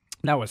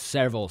 that was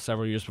several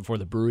years before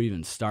the brewery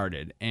even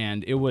started.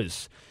 And I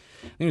think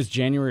it was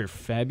January or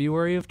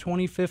February of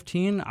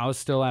 2015. I was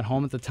still at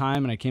home at the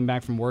time, and I came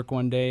back from work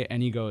one day,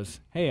 and he goes,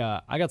 hey,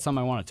 I got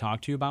something I want to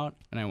talk to you about.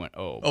 And I went,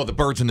 oh. Oh, the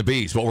birds and the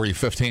bees. What were you,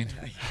 15?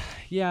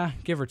 Yeah,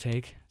 give or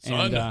take.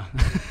 Son.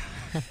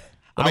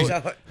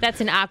 And,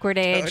 that's an awkward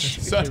age.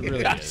 It really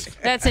is.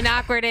 That's an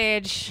awkward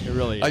age. It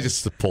really is. I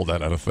just pulled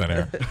that out of thin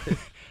air.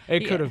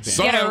 It could have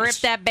been. You gotta rip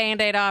that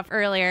Band-Aid off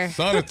earlier.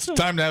 Son, it's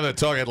time to have that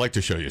talk. I'd like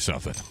to show you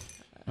something.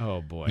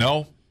 Oh, boy.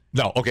 No?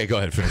 Okay, go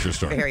ahead. Finish your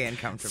story. Very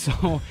uncomfortable.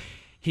 So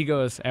he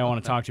goes, hey, I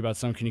want to talk to you about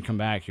something. Can you come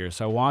back here?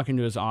 So I walk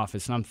into his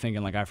office, and I'm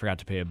thinking, I forgot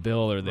to pay a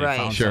bill, or they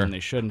found something they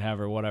shouldn't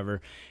have, or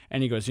whatever.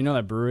 And he goes, you know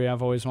that brewery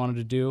I've always wanted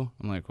to do?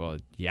 I'm like, well,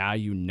 yeah,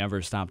 you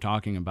never stop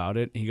talking about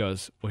it. He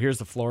goes, well, here's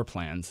the floor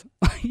plans.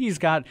 He's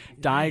got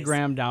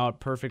diagrammed out,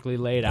 perfully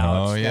laid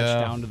out, sketched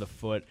down to the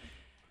foot.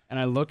 And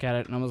I look at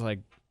it, and I was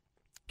like,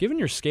 given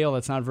your scale,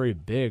 that's not very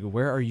big.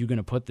 Where are you going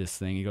to put this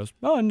thing? He goes,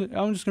 oh, I'm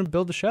just going to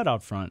build the shed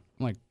out front.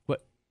 I'm like,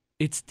 what?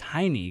 It's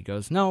tiny. He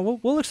goes, no,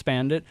 we'll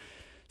expand it.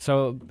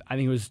 So I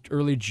think it was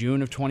early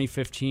June of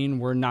 2015.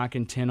 We're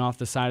knocking tin off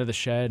the side of the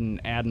shed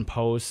and adding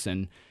posts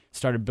and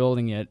started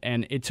building it.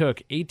 And it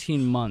took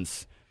 18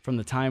 months from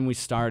the time we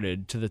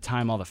started to the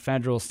time all the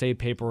federal, state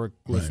paperwork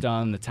was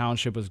done, the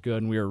township was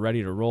good, and we were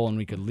ready to roll, and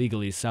we could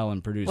legally sell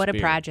and produce What a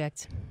beer.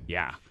 project.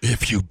 Yeah.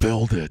 If you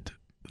build it,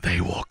 they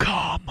will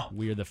come.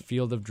 We are the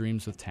field of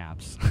dreams with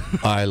taps.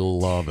 I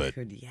love it.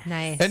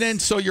 Nice. And then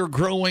so you're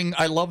growing.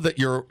 I love that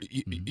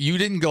you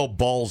didn't go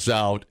balls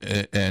out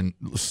and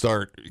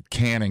start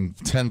canning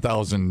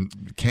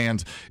 10,000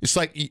 cans. It's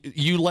like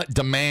you let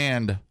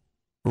demand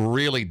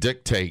really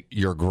dictate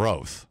your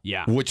growth.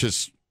 Yeah. Which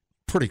is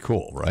pretty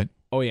cool, right?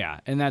 Oh yeah,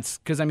 and that's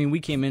because we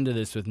came into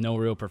this with no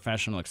real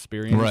professional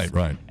experience.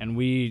 Right. And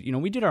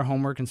we did our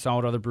homework and saw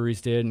what other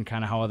breweries did and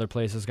kind of how other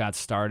places got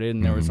started,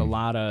 and there was a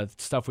lot of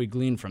stuff we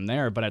gleaned from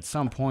there. But at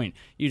some point,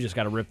 you just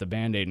got to rip the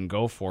Band-Aid and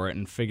go for it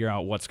and figure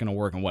out what's going to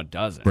work and what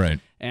doesn't. Right.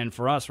 And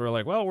for us, we're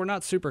like, well, we're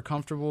not super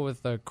comfortable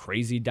with a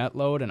crazy debt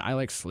load, and I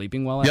like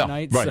sleeping well at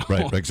night. Right, so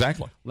right,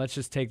 exactly. Let's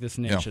just take this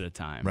niche at a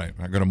time. Right.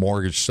 I'm going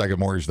to second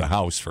mortgage the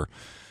house for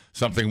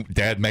something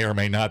Dad may or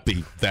may not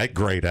be that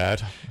great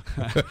at.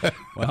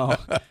 well.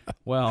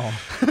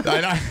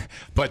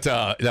 But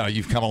no,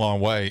 you've come a long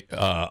way.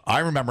 I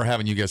remember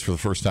having you guys for the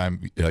first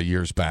time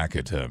years back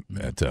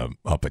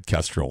up at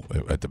Kestrel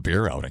at the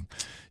beer outing.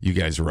 You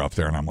guys were up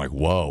there, and I'm like,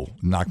 whoa,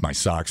 knocked my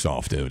socks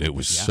off, dude. It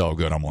was so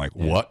good. I'm like,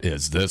 what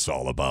is this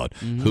all about?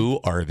 Who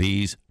are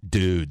these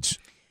dudes?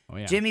 Oh,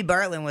 yeah. Jimmy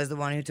Bartlett was the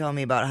one who told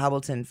me about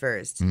Hubbleton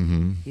first.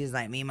 He was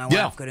like, me and my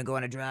wife going to go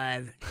on a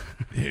drive,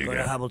 go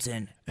to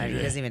Hubbleton. He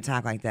doesn't even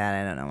talk like that.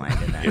 I don't know why I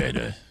did that. Yeah, he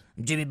does.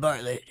 Jimmy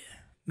Bartlett,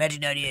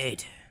 Magic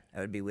 98. That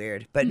would be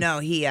weird. But no,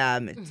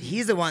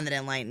 he's the one that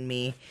enlightened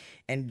me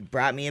and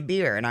brought me a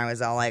beer. And I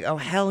was all like, oh,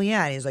 hell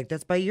yeah. And he's like,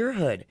 that's by your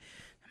hood.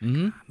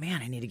 Man,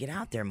 I need to get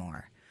out there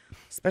more.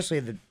 Especially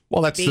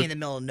being in the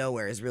middle of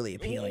nowhere is really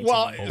appealing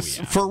to me.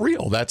 For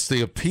real, that's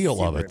the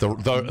appeal of it.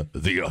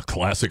 The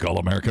classic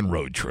all-American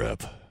road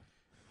trip.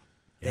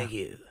 Thank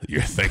you.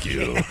 Yeah, thank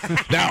you.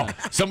 Now,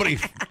 somebody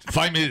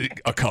find me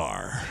a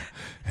car,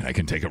 and I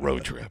can take a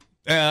road trip.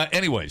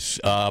 Anyways,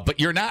 but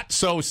you're not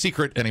so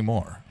secret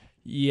anymore.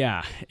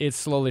 Yeah, it's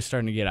slowly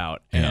starting to get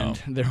out,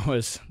 and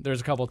there's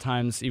a couple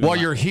times even while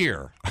you're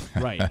here.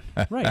 Right,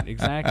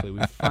 exactly.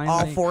 We finally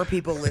all 4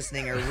 people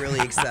listening are really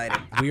excited.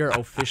 We are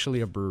officially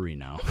a brewery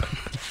now.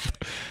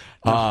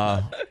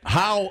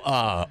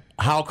 How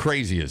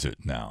crazy is it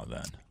now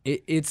then?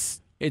 It's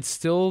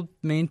still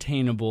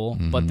maintainable,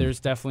 but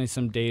there's definitely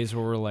some days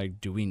where we're like,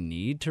 do we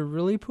need to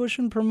really push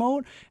and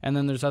promote? And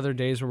then there's other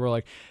days where we're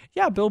like,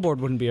 yeah,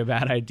 billboard wouldn't be a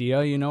bad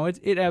idea.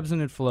 It ebbs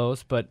and it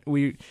flows, but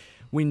we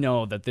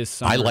know that this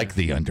summer... I like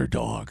the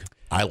underdog.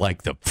 I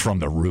like from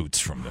the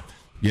roots,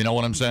 you know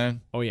what I'm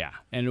saying? Oh, yeah.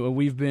 And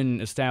we've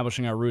been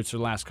establishing our roots for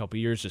the last couple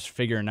of years, just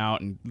figuring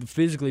out and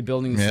physically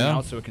building this thing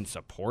out so it can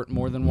support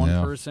more than one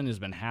person has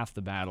been half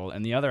the battle.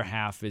 And the other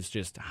half is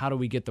just how do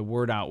we get the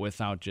word out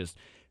without just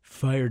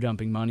fire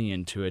dumping money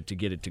into it to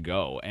get it to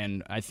go.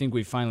 And I think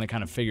we finally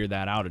kind of figured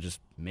that out, to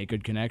just make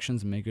good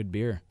connections and make good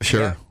beer.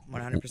 Sure. Yeah,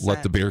 100%.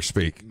 Let the beer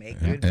speak. Make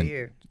good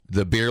beer.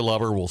 The beer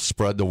lover will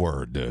spread the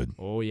word, dude.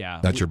 Oh, yeah.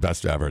 That's your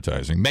best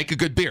advertising. Make a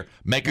good beer.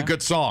 Make a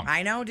good song.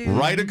 I know, dude.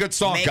 Write a good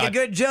song. Make a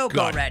good joke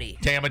already.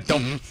 Damn it.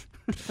 Don't.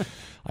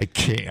 I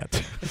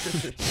can't.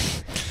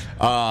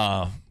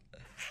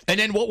 And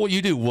then what will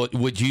you do?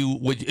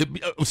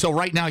 So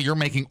right now you're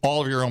making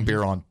all of your own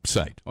beer on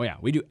site. Oh, yeah.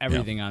 We do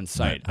everything on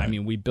site. Right. I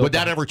mean, we built... Would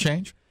that ever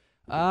change?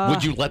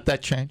 Would you let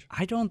that change?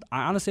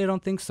 Honestly, I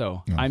don't think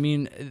so. No. I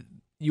mean,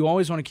 you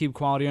always want to keep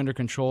quality under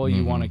control.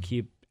 You want to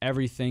keep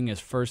everything as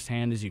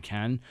firsthand as you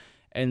can.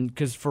 And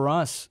because for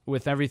us,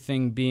 with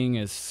everything being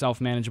as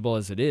self-manageable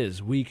as it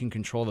is, we can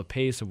control the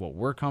pace of what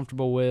we're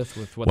comfortable with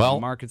what the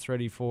market's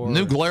ready for.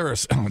 New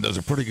Glarus does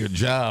a pretty good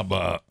job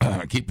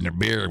keeping their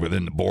beer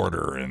within the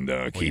border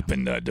and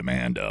keeping the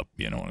demand up.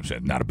 You know what I'm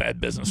saying? Not a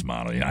bad business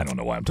model. I don't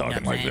know why I'm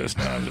talking like this.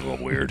 No, it's a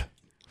little weird.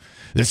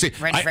 See,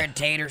 French fried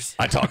taters.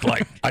 I talk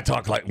like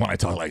when I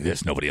talk like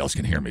this, nobody else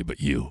can hear me but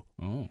you.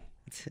 Oh.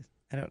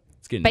 I don't.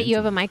 But you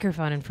have a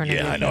microphone in front of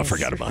you. Yeah, I know. I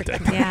forgot about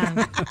that.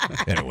 Yeah.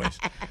 Anyways,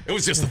 it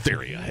was just a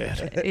theory I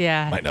had.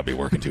 Yeah. Might not be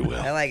working too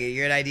well. I like it.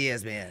 You're good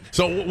ideas, man.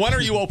 So when are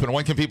you open?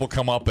 When can people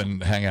come up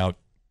and hang out?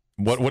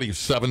 What are you,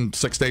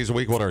 6 days a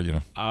week? What are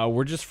you?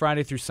 We're just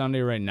Friday through Sunday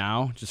right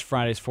now. Just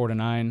Fridays 4 to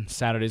 9,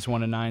 Saturdays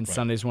 1 to 9,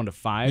 Sundays 1 to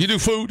 5. You do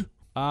food?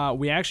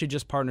 We actually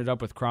just partnered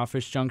up with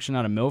Crawfish Junction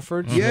out of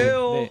Milford.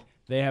 Yeah.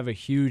 They have a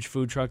huge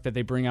food truck that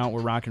they bring out.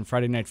 We're rocking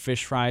Friday night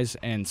fish fries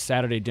and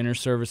Saturday dinner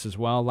service as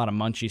well. A lot of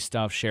munchy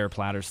stuff, share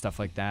platters, stuff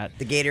like that.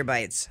 The Gator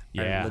Bites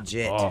are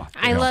legit. Oh,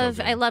 I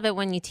love it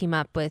when you team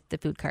up with the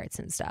food carts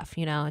and stuff.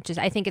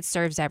 I think it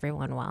serves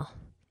everyone well.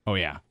 Oh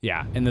yeah.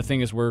 And the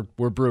thing is, we're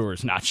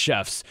brewers, not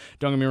chefs.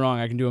 Don't get me wrong.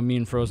 I can do a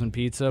mean frozen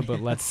pizza,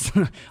 but let's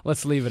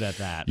leave it at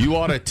that. You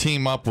ought to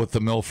team up with the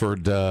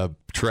Milford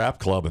Trap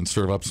Club and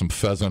serve up some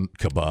pheasant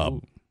kebab.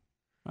 Ooh.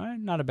 All right,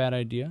 not a bad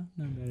idea.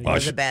 It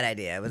was a bad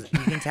idea. You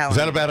can tell. Is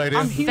that a bad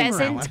idea?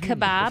 Pheasant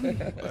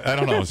kebab? I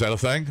don't know. Is that a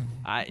thing?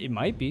 It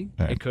might be.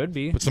 It could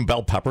be. Put some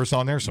bell peppers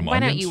on there, some Why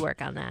onions. Why don't you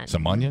work on that?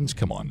 Some onions?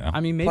 Come on now.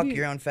 I mean, maybe. Pluck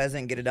your own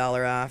pheasant, get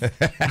 $1 off.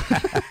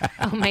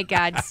 Oh, my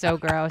God. So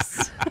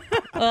gross.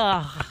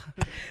 Ugh.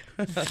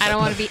 I don't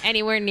want to be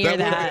anywhere near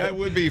that. That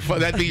would be fun.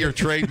 That'd be your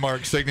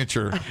trademark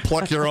signature.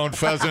 Pluck your own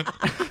pheasant.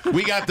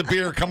 We got the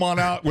beer. Come on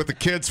out with the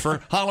kids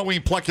for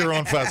Halloween. Pluck your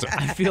own pheasant.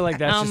 I feel like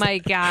that's. Oh my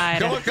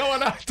God.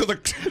 Going out to the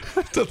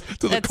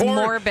That's corn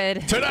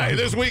morbid. Today,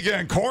 this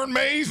weekend, corn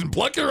maze and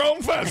pluck your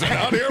own pheasant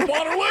out here in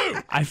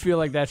Waterloo. I feel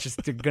like that's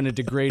just going to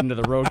degrade into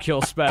the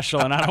roadkill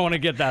special, and I don't want to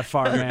get that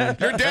far, man.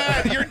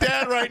 Your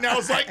dad right now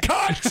is like,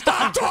 cut!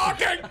 Stop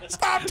talking!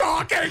 Stop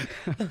talking!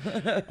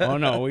 Oh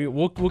no,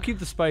 we'll keep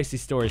the spicy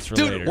stories for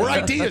Dude, later. we're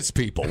ideas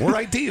people. We're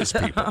ideas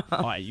people.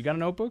 All right, you got a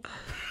notebook?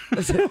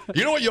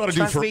 You know what you ought to do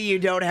Trust for me, you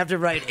don't have to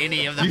write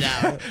any of them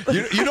down.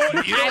 you know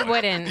what I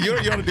wouldn't. You know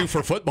what you ought to do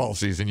for football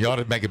season? You ought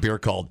to make a beer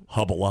called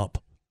Hubble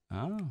Up.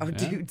 Oh,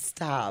 dude,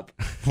 stop.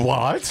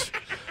 What?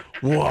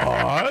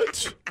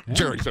 What?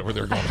 Jerry's over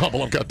there going,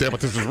 Hubble Up. God damn it,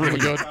 this is really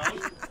good.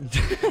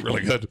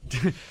 Really good.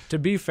 To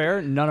be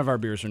fair, none of our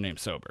beers are named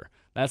sober.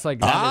 That's like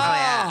that's a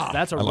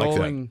I like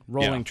that.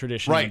 rolling Yeah.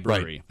 tradition Right, in the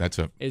brewery. right. That's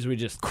a is we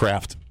just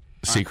craft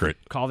secret.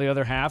 Call the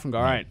other half and go,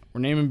 all right,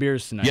 we're naming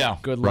beers tonight. Yeah,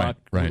 Good right, luck.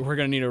 right. We're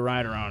going to need a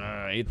ride around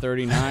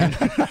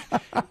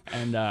 8:39.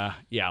 And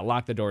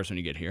lock the doors when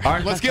you get here. All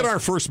right, let's get our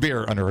first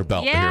beer under our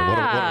belt here. What do we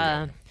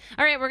got?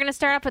 All right, we're going to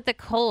start off with the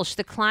Kolsch,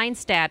 the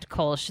Kleinstadt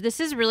Kolsch.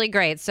 This is really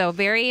great. So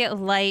very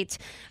light,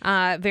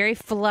 very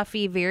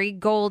fluffy, very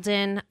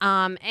golden.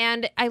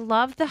 And I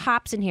love the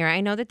hops in here. I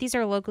know that these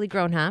are locally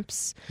grown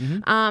hops,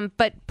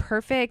 but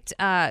perfect,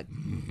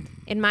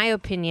 in my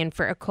opinion,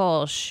 for a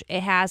Kolsch.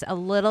 It has a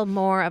little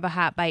more of a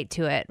hot bite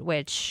to it,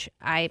 which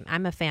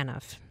I'm a fan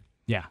of.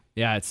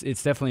 Yeah, it's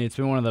definitely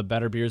been one of the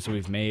better beers that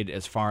we've made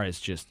as far as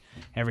just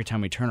every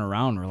time we turn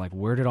around, we're like,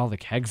 where did all the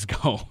kegs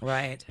go?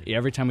 Right.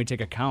 Every time we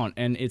take a count.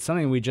 And it's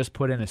something we just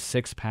put in a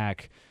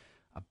 6-pack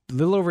a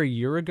little over a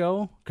year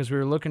ago because we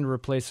were looking to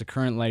replace the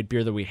current light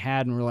beer that we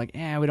had. And we're like, we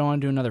don't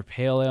want to do another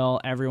pale ale.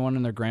 Everyone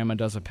and their grandma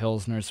does a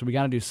Pilsner. So we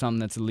got to do something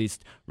that's at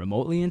least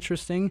remotely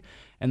interesting.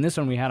 And this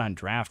one we had on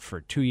draft for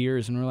 2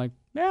 years. And we're like,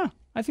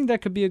 I think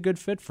that could be a good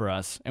fit for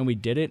us. And we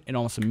did it and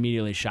almost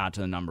immediately shot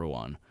to the number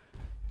one.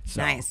 So,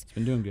 nice. It's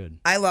been doing good.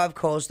 I love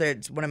Kolsch.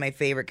 It's one of my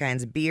favorite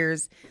kinds of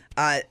beers.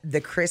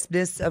 The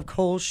crispness of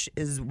Kolsch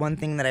is one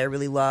thing that I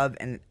really love,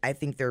 and I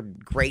think they're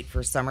great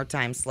for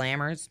summertime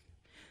slammers.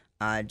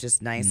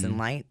 Just nice and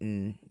light,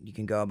 and you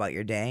can go about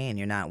your day, and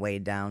you're not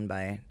weighed down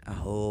by a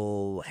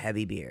whole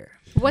heavy beer.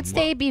 What's the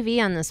ABV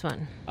on this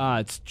one?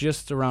 It's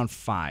just around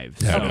 5.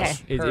 Yeah, So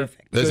okay,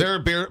 perfect. Is there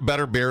a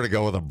better beer to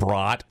go with a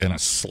brat and a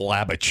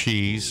slab of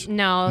cheese?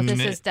 No, this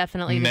is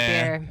definitely the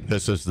beer.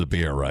 This is the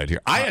beer right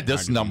here. I had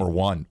this number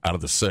one out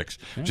of the 6,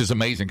 which is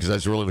amazing because I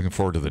was really looking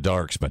forward to the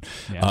darks. But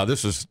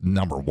this is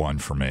number 1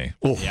 for me.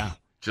 Oof,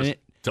 just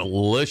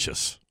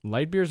delicious.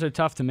 Light beers are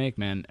tough to make,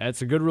 man.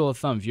 It's a good rule of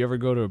thumb. If you ever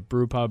go to a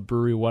brew pub,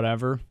 brewery,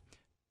 whatever,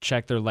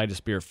 check their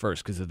lightest beer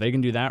first, because if they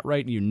can do that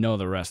right, you know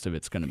the rest of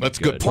it's going to be That's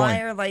a good point.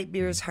 Why are light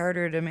beers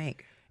harder to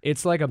make?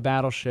 It's like a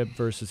battleship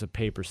versus a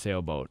paper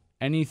sailboat.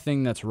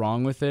 Anything that's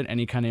wrong with it,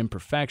 any kind of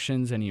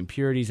imperfections, any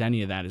impurities,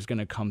 any of that is going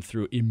to come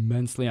through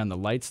immensely on the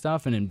light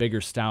stuff. And in bigger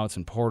stouts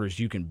and porters,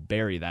 you can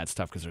bury that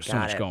stuff because there's so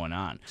much going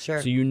on.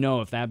 Sure. So you know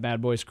if that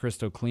bad boy's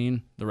crystal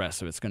clean, the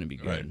rest of it's going to be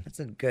good.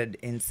 That's a good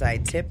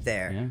inside tip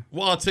there. Yeah.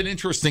 Well, it's an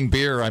interesting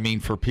beer. I mean,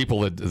 for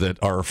people that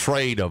are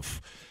afraid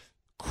of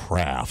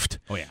craft.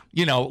 Oh, yeah.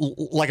 You know,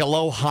 like a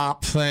low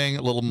hop thing,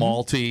 a little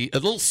malty, a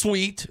little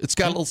sweet. It's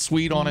got a little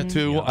sweet on it,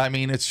 too. I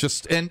mean, it's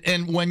just,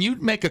 and when you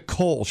make a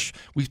Kolsch,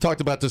 we've talked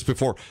about this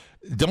before,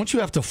 don't you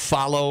have to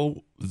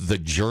follow the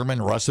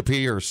German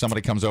recipe or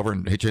somebody comes over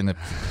and hits you in the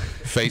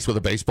face with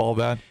a baseball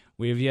bat?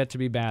 We have yet to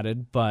be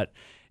batted, but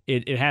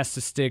it has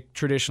to stick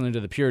traditionally to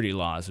the purity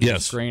laws. It's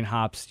just grain,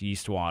 hops,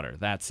 yeast, water.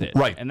 That's it.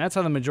 Right. And that's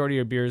how the majority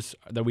of beers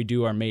that we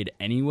do are made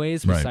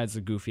anyways, Right. besides the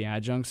goofy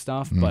adjunct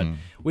stuff. But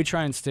we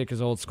try and stick as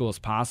old school as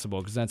possible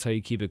because that's how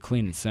you keep it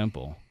clean and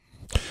simple.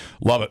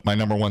 Love it. My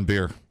number 1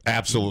 beer.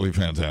 Absolutely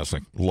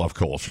fantastic. Love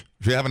Kolsch.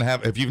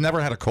 If you've never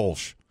had a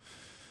Kolsch,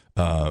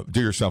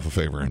 do yourself a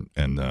favor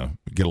and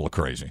get a little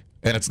crazy.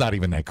 And it's not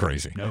even that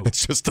crazy. No.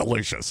 It's just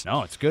delicious.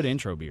 No, it's good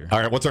intro beer.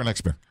 All right, what's our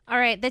next beer? All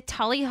right, the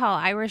Tully Hall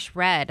Irish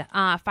Red,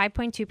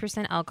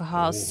 5.2%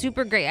 alcohol,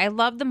 super great. I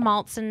love the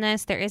malts in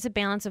this. There is a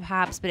balance of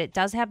hops, but it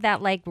does have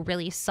that like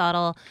really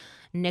subtle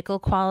nickel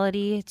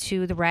quality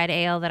to the red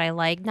ale that I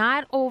like.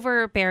 Not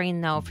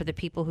overbearing though for the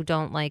people who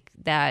don't like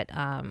that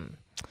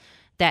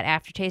that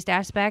aftertaste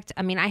aspect.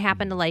 I mean, I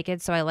happen to like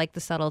it, so I like the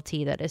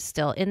subtlety that is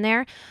still in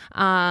there.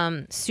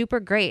 Super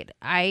great.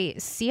 I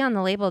see on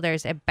the label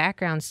there's a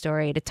background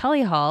story to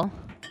Tully Hall.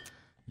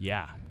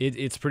 Yeah,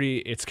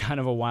 it's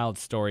kind of a wild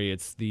story.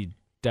 It's the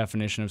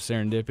definition of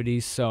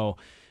serendipity. So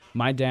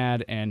my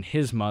dad and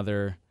his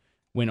mother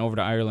went over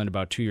to Ireland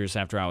about 2 years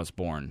after I was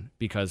born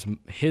because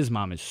his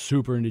mom is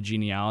super into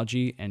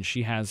genealogy, and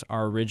she has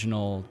our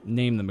original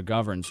name, the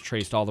McGoverns,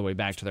 traced all the way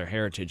back to their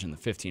heritage in the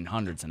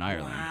 1500s in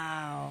Ireland.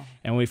 Wow.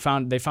 And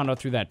they found out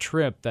through that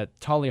trip that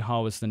Tully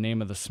Hall was the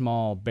name of the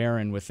small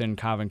baron within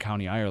Cavan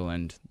County,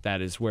 Ireland.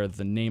 That is where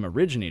the name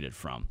originated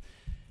from.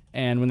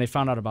 And when they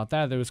found out about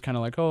that, it was kind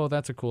of like, oh,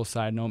 that's a cool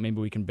side note. Maybe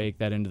we can bake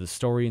that into the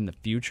story in the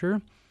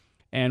future.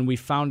 And we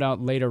found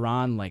out later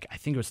on, like I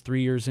think it was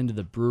 3 years into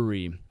the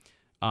brewery,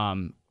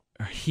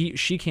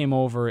 she came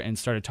over and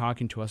started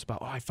talking to us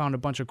about, I found a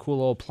bunch of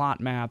cool old plot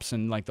maps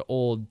and like the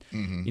old,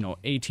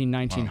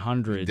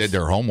 1900s. Wow. Did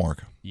their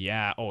homework.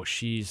 Yeah. Oh,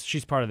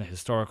 she's part of the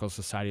Historical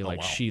Society.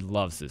 She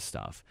loves this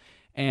stuff.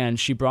 And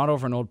she brought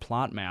over an old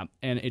plot map,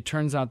 and it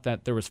turns out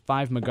that there was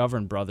 5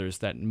 McGovern brothers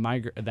that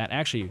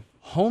actually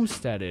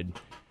homesteaded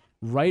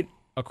right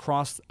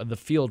across the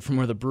field from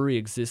where the brewery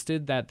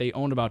existed that they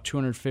owned about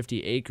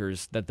 250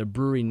 acres that the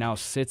brewery now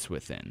sits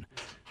within.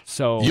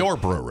 So Your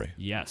brewery?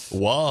 Yes.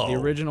 Whoa. The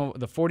original,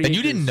 the 40 And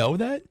you acres- didn't know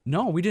that?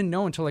 No, we didn't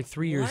know until like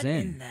 3 years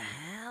in.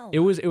 It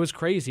was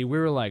crazy. We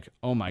were like,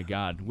 oh my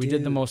God, we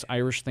did the most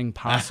Irish thing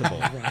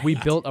possible. We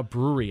built a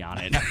brewery on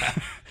it.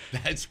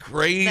 That's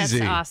crazy.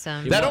 That's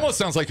awesome. That almost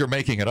sounds like you're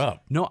making it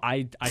up. No,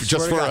 I just swear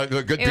for to God.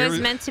 a good It beer, was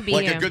meant to be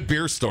like a- a good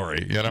beer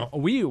story, you know.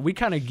 We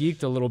kind of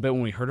geeked a little bit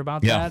when we heard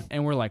about Yeah. that,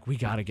 and we're like, we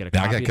got to get a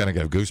Now, copy. I kind of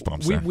got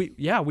goosebumps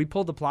there. We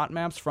pulled the plot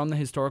maps from the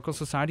Historical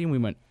Society, and we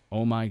went,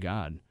 oh my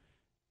God,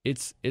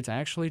 it's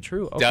actually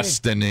true. Okay.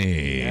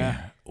 Destiny.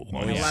 Yeah.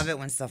 I love it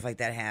when stuff like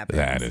that happens.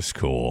 That is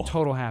cool.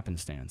 Total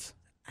happenstance.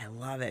 I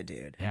love it,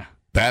 dude. Yeah.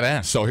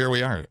 Badass. So here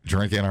we are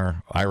drinking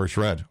our Irish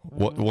Red.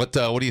 What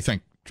do you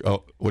think?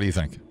 Oh, what do you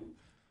think?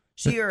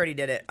 She already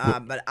did it,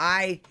 but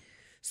I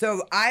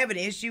have an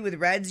issue with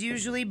reds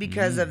usually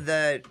because of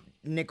the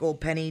nickel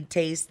penny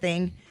taste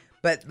thing.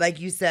 But like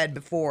you said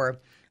before,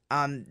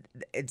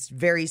 it's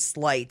very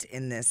slight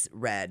in this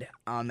red,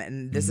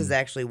 and this is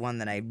actually one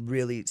that I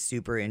really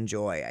super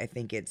enjoy. I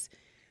think it's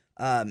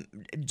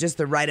just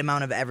the right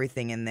amount of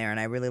everything in there, and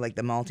I really like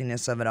the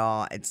maltiness of it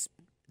all. It's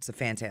a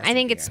fantastic. I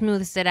think it beer.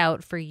 smooths it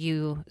out for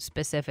you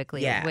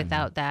specifically, Yeah.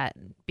 without that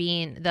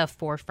being the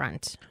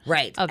forefront,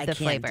 Right. of I the can't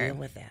flavor. deal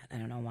with that. I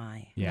don't know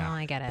why. Yeah. No,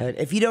 I get it. But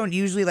if you don't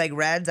usually like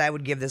reds, I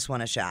would give this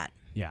one a shot.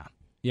 Yeah.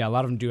 Yeah, a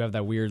lot of them do have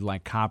that weird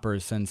like copper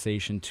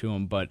sensation to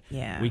them, but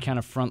Yeah. we kind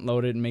of front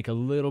load it and make a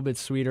little bit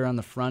sweeter on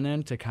the front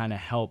end to kind of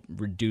help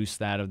reduce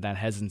that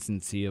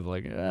hesitancy of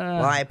like.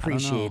 Well, I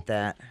appreciate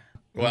that.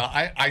 Well,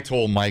 I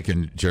told Mike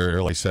and Jerry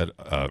earlier, I said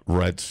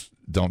Reds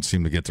don't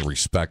seem to get the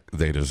respect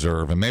they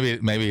deserve, and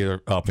maybe they're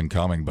up and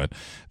coming, but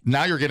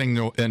now you're getting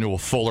into a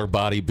fuller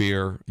body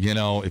beer. You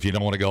know, if you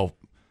don't want to go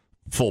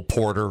full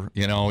porter,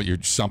 you know,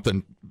 you're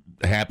something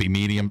happy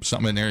medium,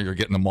 something in there. You're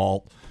getting the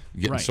malt,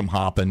 you're getting Right. some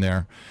hop in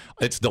there.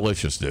 It's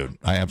delicious, dude.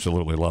 I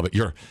absolutely love it.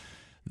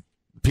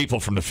 People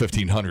from the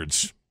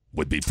 1500s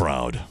would be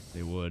proud.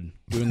 They would.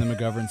 Doing the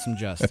McGovern some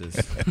justice.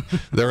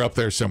 They're up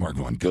there somewhere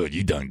going, good,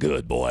 you done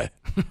good, boy.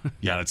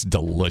 Yeah, it's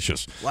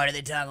delicious. Why do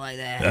they talk like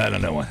that? I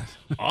don't know.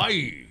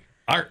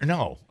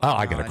 No. Oh,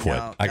 I got to quit.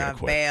 No, I got to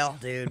quit. Bail,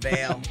 dude,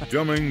 bail.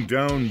 Dumbing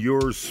down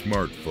your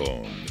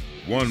smartphone.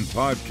 One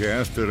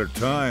podcast at a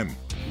time.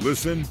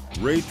 Listen,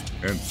 rate,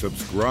 and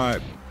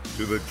subscribe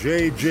to the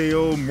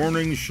JJO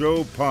Morning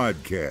Show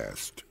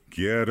podcast.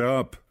 Get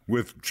up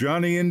with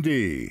Johnny and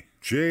D.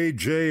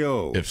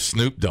 JJO. If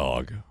Snoop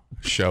Dogg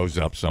shows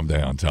up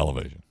someday on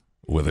television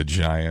with a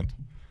giant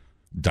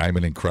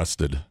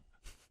diamond-encrusted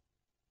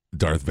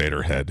Darth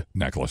Vader head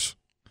necklace,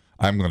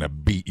 I'm going to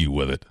beat you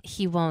with it.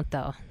 He won't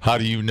though, How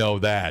do you know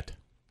that?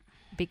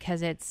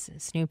 because it's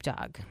Snoop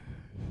Dogg.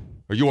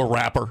 Are you a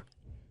rapper?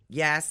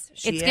 Yes,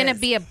 she It's gonna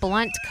is. be a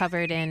blunt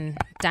covered in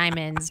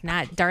diamonds,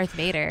 not Darth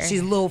Vader.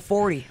 She's a little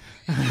 40.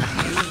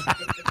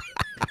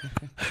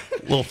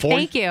 Little 40?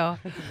 Thank you.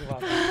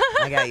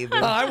 I got you, boo.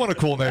 I want a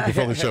cool name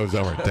before the show's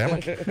over. Damn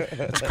it.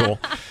 That's cool.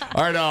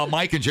 All right,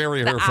 Mike and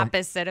Jerry are The here from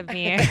opposite of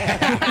me.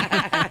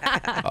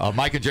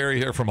 Mike and Jerry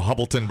here from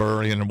Hubbleton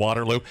Brewery in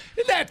Waterloo.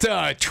 Isn't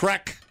that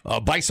Trek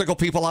bicycle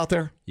people out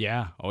there?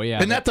 Yeah. Oh yeah.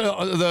 Isn't that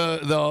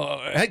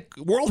the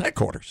world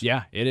headquarters?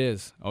 Yeah, it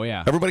is. Oh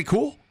yeah. Everybody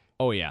cool?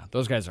 Oh yeah.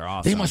 Those guys are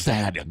awesome. They must have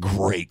had a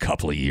great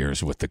couple of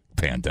years with the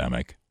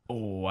pandemic.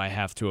 Oh, I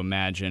have to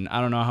imagine.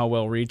 I don't know how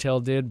well retail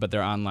did, but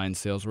their online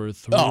sales were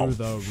through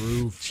the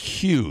roof.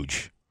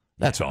 Huge.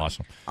 That's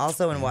awesome.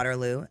 Also in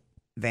Waterloo,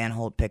 Van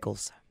Holt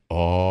Pickles.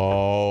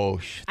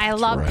 Oh, I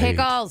love right.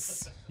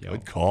 pickles.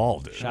 Good call,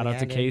 dude. Shout out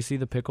to Casey,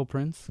 the Pickle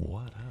Prince.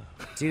 What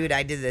up? Dude,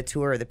 I did the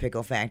tour of the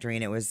pickle factory,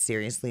 and it was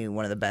seriously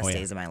one of the best Oh, yeah.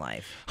 days of my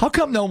life. How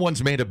come no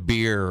one's made a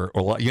beer,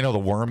 or the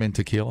worm in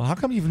tequila? How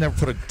come you've never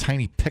put a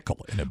tiny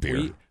pickle in a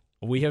beer?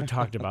 We have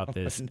talked about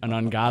this an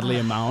ungodly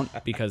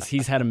amount because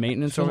he's had a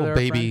maintenance over Little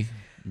there. baby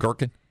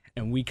gherkin.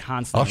 And we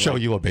constantly. I'll show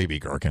you a baby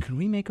gherkin. Can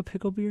we make a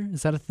pickle beer?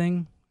 Is that a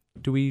thing?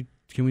 Can we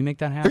make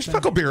that happen? There's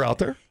pickle beer out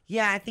there.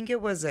 Yeah, I think it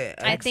was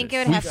I think it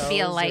would have to be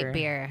a light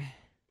beer.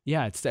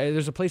 Yeah,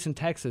 there's a place in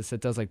Texas that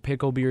does like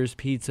pickle beers,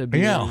 pizza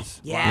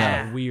beers. Yeah.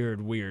 Yeah. A lot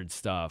of weird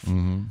stuff.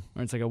 Mm-hmm.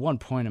 Where it's like at one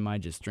point, am I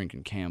just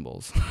drinking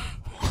Campbell's?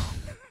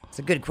 It's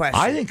a good question.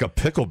 I think a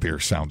pickle beer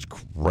sounds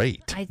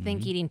great. I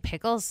think eating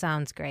pickles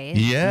sounds great.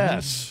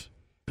 Yes.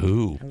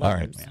 Ooh. All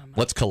right.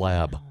 Let's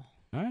collab.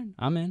 All right,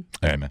 I'm in.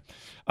 Hey, man.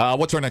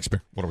 What's our next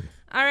beer? What are we?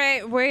 All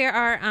right, we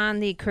are on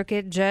the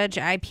Crooked Judge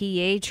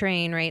IPA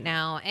train right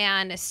now,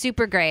 and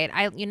super great.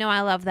 I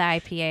love the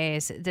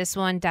IPAs. This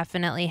one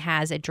definitely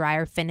has a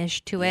drier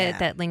finish to it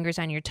that lingers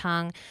on your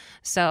tongue.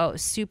 So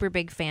super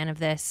big fan of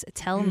this.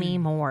 Tell me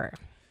more.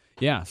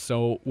 Yeah,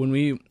 so when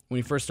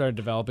we first started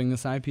developing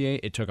this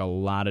IPA, it took a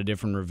lot of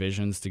different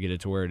revisions to get it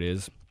to where it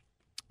is.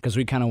 Because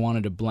we kind of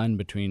wanted to blend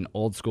between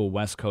old school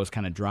West Coast,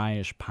 kind of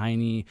dryish,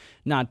 piney,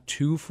 not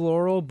too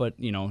floral, but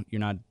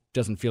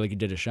doesn't feel like you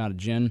did a shot of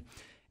gin.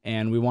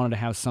 And we wanted to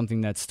have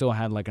something that still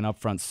had like an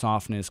upfront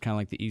softness, kind of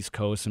like the East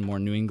Coast and more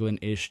New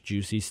England-ish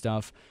juicy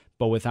stuff,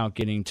 but without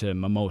getting to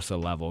mimosa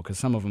level, because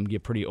some of them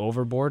get pretty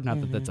overboard.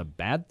 Not that that's a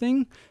bad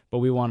thing, but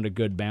we wanted a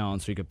good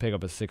balance so you could pick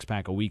up a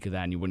 6-pack a week of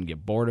that and you wouldn't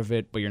get bored of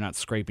it, but you're not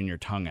scraping your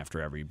tongue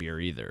after every beer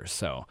either.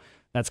 So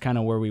that's kind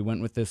of where we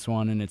went with this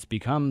one, and it's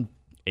become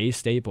a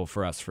staple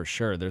for us for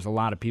sure. There's a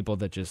lot of people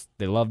that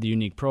they love the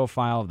unique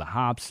profile of the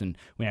hops, and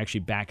we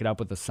actually back it up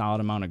with a solid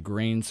amount of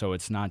grain, so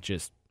it's not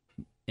just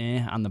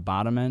on the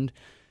bottom end.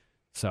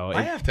 So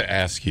I have to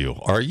ask you,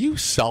 are you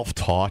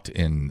self-taught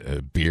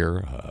in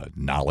beer,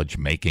 knowledge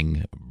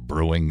making,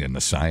 brewing, and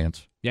the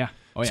science? Yeah.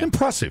 Oh, It's yeah.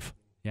 impressive.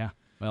 Yeah.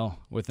 Well,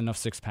 with enough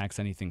 6-packs,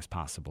 anything's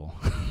possible.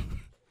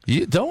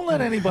 You don't let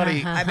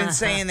anybody... I've been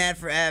saying that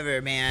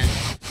forever, man.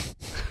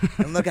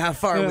 And look how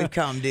far we've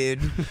come,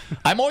 dude.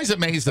 I'm always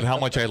amazed at how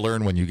much I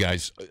learn when you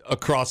guys,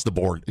 across the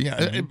board,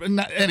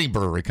 not any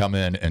brewery, come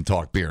in and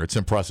talk beer. It's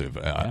impressive.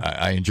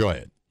 I enjoy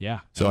it. Yeah.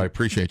 So I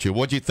appreciate you.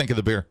 What do you think of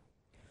the beer?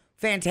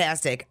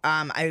 Fantastic.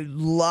 I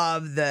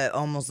love the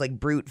almost like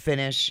brute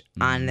finish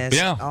on this.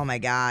 Yeah. Oh my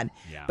God.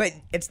 Yeah. But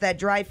it's that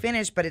dry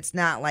finish, but it's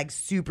not like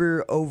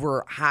super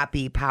over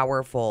hoppy,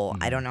 powerful.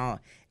 I don't know.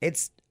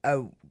 It's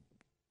a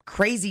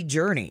crazy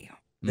journey,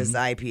 this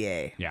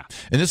IPA. Yeah.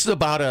 And this is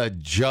about a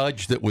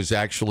judge that was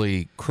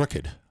actually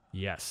crooked.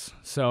 Yes.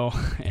 So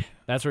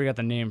that's where we got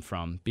the name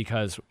from,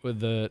 because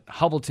the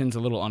Hubbleton's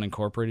a little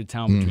unincorporated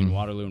town between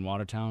Waterloo and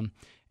Watertown.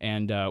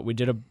 And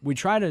we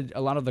tried a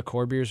lot of the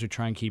core beers. We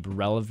try and keep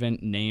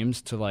relevant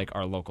names to like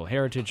our local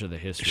heritage or the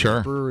history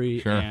of the brewery.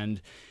 Sure.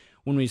 And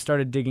when we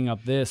started digging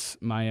up this,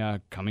 my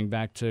coming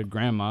back to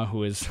grandma,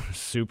 who is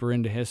super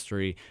into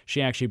history,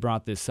 she actually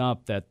brought this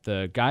up, that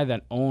the guy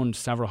that owned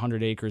several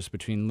hundred acres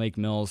between Lake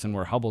Mills and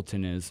where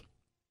Hubbleton is,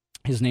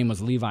 his name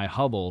was Levi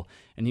Hubble,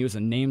 and he was a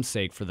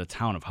namesake for the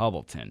town of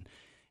Hubbleton.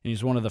 And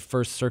he's one of the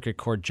first circuit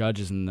court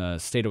judges in the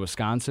state of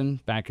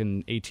Wisconsin back in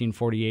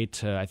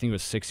 1848 I think it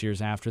was 6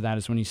 years after that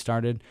is when he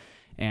started.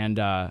 And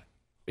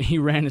he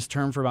ran his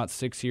term for about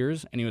 6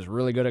 years, and he was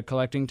really good at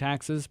collecting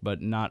taxes, but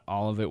not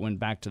all of it went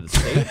back to the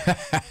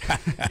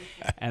state.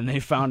 And they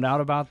found out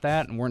about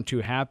that and weren't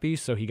too happy,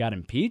 so he got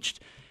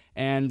impeached.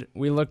 And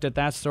we looked at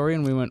that story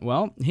and we went,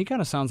 well, he kind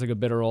of sounds like a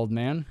bitter old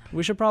man.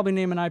 We should probably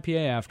name an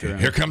IPA after him.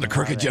 Here come the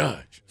crooked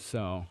judge.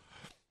 So...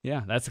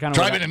 yeah, that's kind of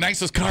driving the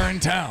nicest car in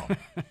town.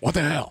 What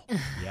the hell?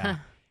 Yeah,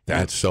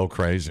 that's so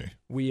crazy.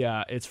 We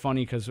it's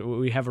funny because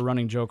we have a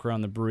running joke around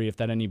the brewery. If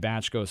that any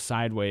batch goes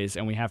sideways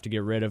and we have to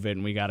get rid of it,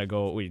 and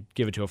we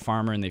give it to a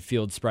farmer and they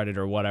field spread it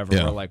or whatever.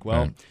 Yeah, we're like,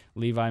 well,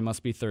 Levi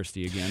must be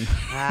thirsty again.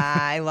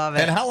 I love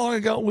it. And how long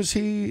ago was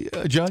he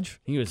a judge?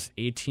 He was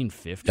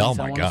 1850s. Oh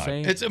my God!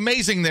 It's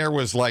amazing. There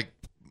was like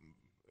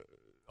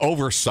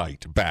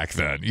oversight back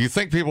then. You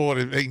think people would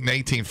have in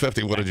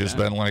 1850 would have just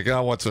been like,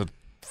 oh, what's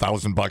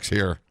 $1,000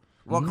 here?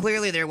 Well,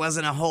 clearly there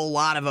wasn't a whole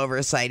lot of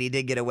oversight. He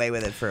did get away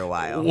with it for a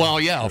while.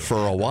 Well, yeah,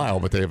 for a while,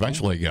 but they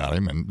eventually got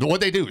him. And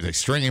what'd they do? They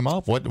string him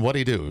up? What'd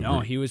he do? No,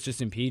 he was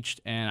just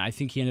impeached, and I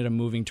think he ended up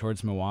moving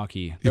towards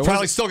Milwaukee. He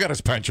probably still got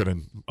his pension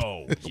and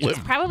It's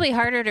probably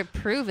harder to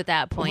prove at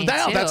that point.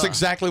 Now, too. that's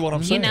exactly what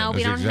I'm saying. You know,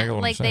 we That's don't exactly what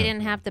I'm they saying.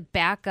 didn't have the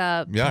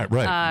backup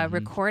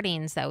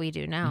recordings that we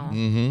do now.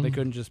 They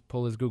couldn't just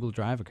pull his Google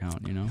Drive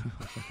account, you know?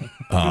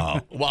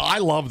 Well, I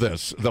love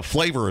this. The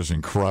flavor is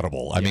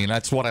incredible. I mean,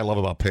 that's what I love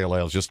about pale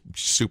ales. Just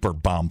super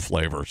bomb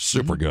flavor.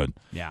 Super good.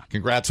 Yeah.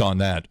 Congrats on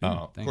that.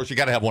 Of course, you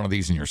got to have one of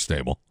these in your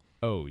stable.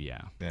 Oh,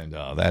 yeah. And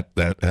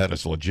that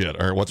is legit.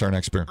 All right, what's our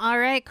next beer? All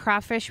right,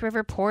 Crawfish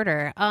River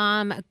Porter.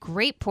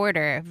 Great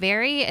porter.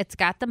 It's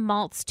got the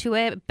malts to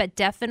it, but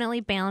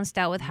definitely balanced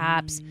out with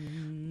hops.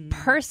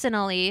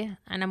 Personally,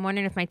 and I'm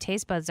wondering if my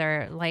taste buds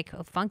are like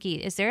funky,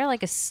 is there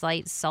like a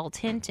slight salt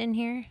hint in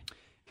here?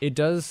 It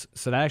does.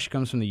 So that actually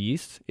comes from the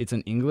yeast. It's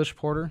an English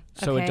porter.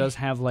 So Okay. it does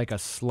have like a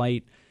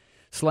slight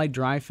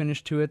dry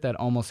finish to it that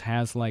almost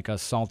has like a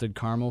salted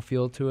caramel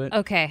feel to it.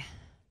 Okay.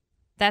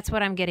 That's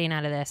what I'm getting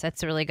out of this.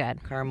 That's really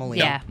good. Caramel.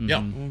 Yeah.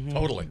 Yeah,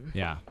 totally.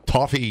 Yeah.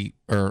 Toffee,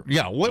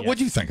 what'd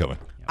you think of it?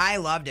 I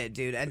loved it,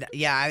 dude. And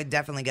yeah, I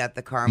definitely got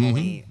the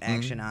caramel-y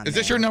action on Is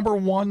this your number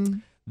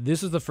one?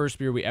 This is the first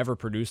beer we ever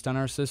produced on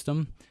our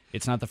system.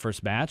 It's not the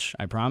first batch,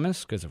 I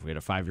promise, because if we had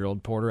a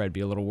 5-year-old porter, I'd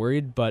be a little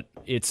worried. But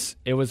it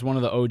was one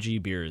of the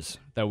OG beers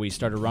that we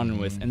started running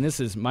with.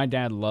 And my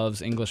dad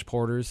loves English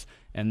porters,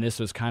 and this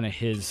was kind of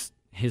his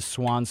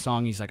swan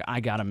song. He's like, I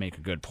got to make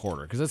a good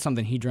porter, because that's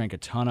something he drank a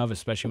ton of,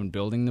 especially when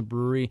building the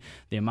brewery.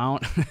 The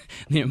amount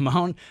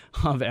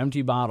of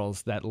empty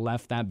bottles that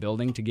left that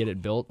building to get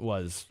it built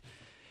was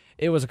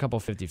a couple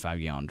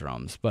 55-gallon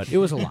drums, but it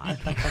was a lot.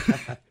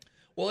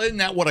 Well, isn't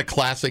that what a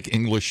classic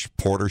English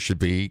porter should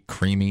be?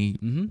 Creamy,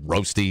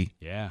 roasty,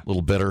 Yeah. a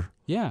little bitter.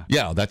 Yeah.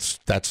 Yeah, that's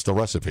the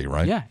recipe,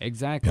 right? Yeah,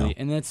 exactly.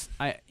 Yeah.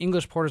 And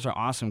English porters are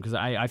awesome because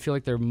I feel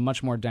like they're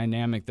much more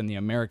dynamic than the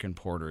American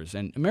porters.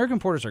 And American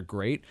porters are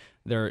great.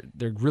 They're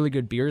really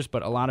good beers,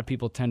 but a lot of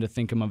people tend to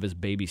think of them as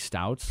baby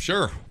stouts.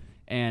 Sure.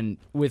 And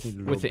with the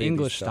baby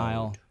English stout.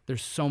 style,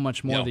 there's so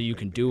much more that you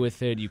can do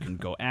with it. You can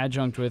go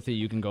adjunct with it.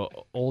 You can go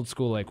old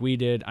school like we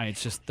did.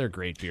 They're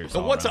great beers.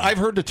 So all around. I've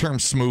heard the term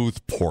smooth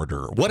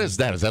porter. What is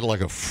that? Is that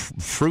like a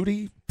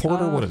fruity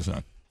porter? What is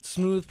that?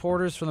 Smooth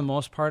porters, for the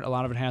most part, a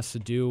lot of it has to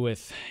do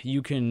with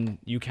you can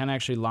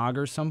actually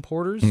lager some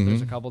porters. Mhm.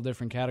 There's a couple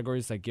different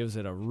categories that gives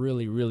it a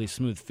really, really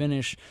smooth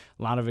finish.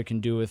 A lot of it can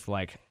do with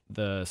like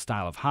the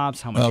style of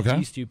hops, how much Okay.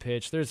 yeast you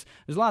pitch. There's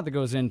a lot that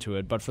goes into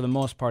it, but for the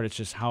most part, it's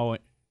just how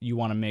you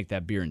want to make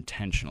that beer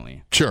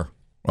intentionally. Sure.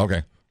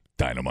 Okay.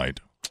 Dynamite,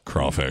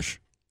 crawfish,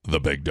 the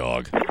big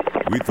dog.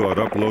 We thought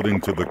uploading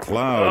to the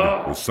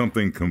cloud was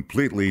something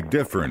completely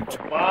different.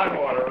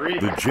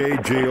 The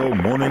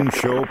JJO Morning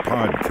Show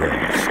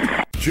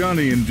Podcast.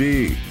 Johnny and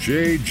D,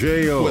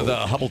 JJO. With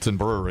Hubbleton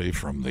Brewery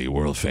from the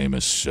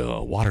world-famous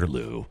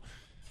Waterloo,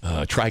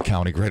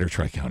 Tri-County, greater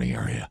Tri-County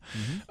area.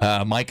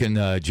 Mike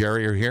and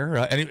Jerry are here.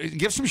 And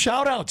give some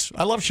shout-outs.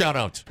 I love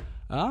shout-outs.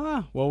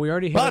 Well, we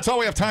already hit Well, that's all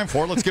we have time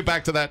for. Let's get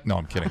back to that. No,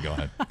 I'm kidding. Go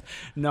ahead.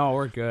 No,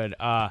 we're good.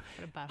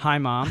 Hi,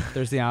 Mom.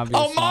 There's the obvious.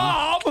 Oh,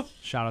 Mom!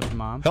 Shout out to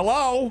Mom.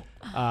 Hello.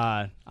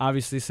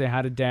 Obviously, say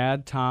hi to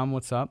Dad. Tom,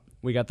 what's up?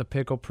 We got the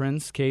Pickle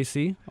Prince,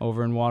 Casey,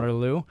 over in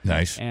Waterloo.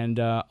 Nice. And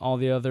all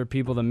the other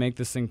people that make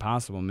this thing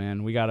possible,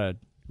 man. We got a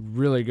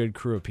really good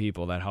crew of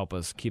people that help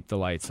us keep the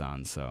lights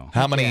on. So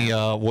How many,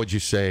 would you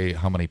say,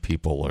 how many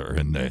people are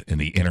in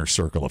the inner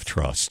circle of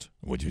trust,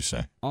 would you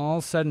say?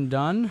 all said and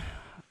done,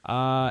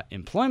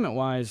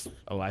 employment-wise,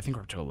 I think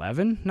we're up to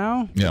 11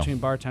 now, Yeah. between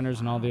bartenders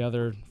and all the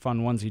other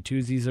fun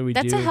onesie-twosies that we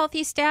do. That's a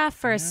healthy staff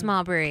for a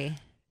small brewery.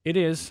 It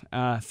is.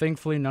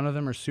 Thankfully, none of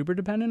them are super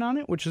dependent on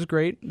it, which is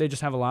great. They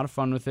just have a lot of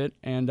fun with it.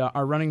 And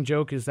our running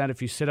joke is that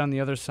if you sit on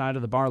the other side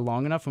of the bar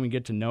long enough and we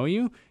get to know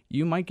you,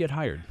 you might get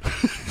hired.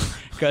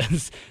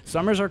 Because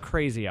summers are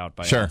crazy out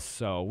by Sure. us.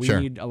 So we Sure.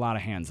 need a lot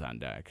of hands on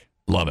deck.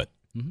 Love it.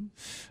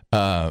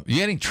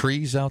 You any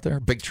trees out there?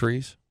 Big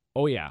trees?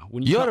 Oh, yeah.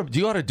 When You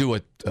ought to do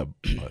a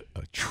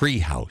tree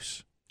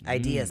house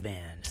Ideas,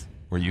 man.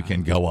 where you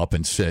can go up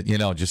and sit.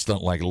 Just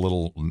like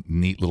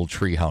neat little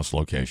tree house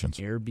locations.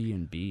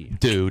 Airbnb.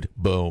 Dude,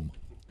 boom.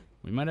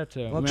 We might have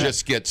to. Well,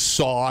 just get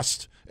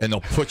sauced, and they'll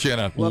put you in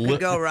a. What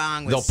could go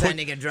wrong with they'll put-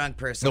 sending a drunk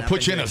person? they'll up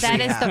put you in into a That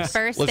is the treehouse?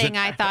 first Listen, thing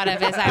I thought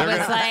of. Is I they're was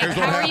gonna- like, here's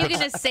what how are you happens.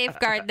 going to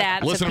safeguard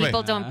that Listen so to me.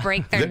 people don't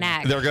break their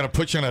neck? They're going to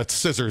put you in a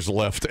scissors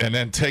lift and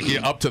then take you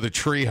up to the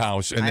tree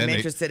house. And I'm then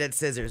interested at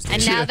scissors.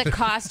 And now the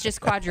cost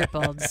just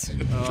quadrupled.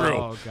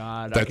 Oh,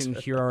 God. That's- I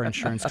can hear our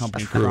insurance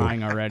company True.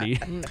 crying already.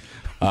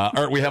 All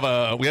right, we have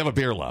a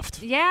beer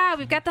left. Yeah,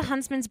 we've got the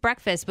Huntsman's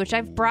Breakfast, which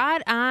I've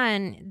brought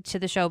on to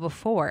the show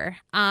before.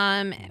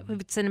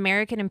 It's an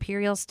American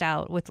Imperial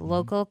Stout with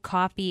local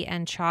coffee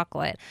and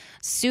chocolate.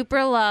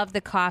 Super love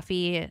the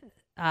coffee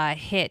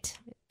hit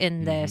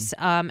in this.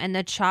 And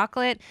the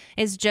chocolate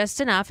is just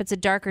enough. It's a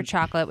darker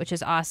chocolate, which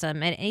is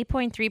awesome. At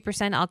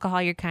 8.3%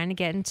 alcohol, you're kind of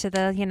getting to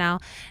the,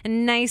 a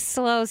nice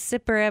slow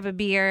sipper of a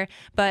beer,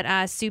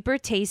 but super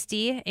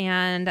tasty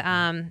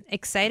and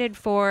excited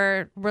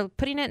we're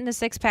putting it in the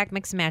 6-pack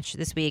mix and match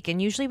this week.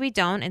 And usually we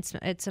don't.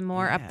 It's a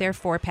more up there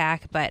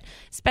 4-pack, but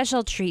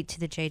special treat to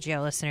the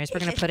JJO listeners. We're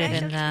going to put it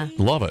in the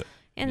Love it.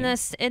 in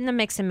the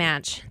mix and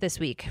match this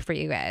week for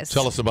you guys.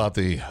 Tell us about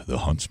the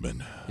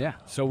Huntsman. Yeah.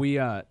 So we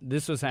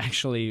this was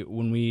actually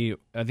when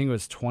I think it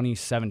was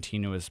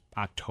 2017. It was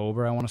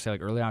October. I want to say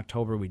like early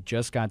October. We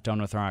just got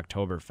done with our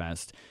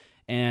Oktoberfest,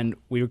 and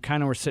we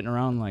were sitting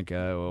around like,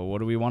 what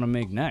do we want to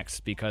make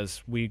next?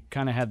 Because we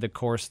kind of had the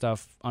core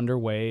stuff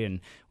underway,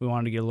 and we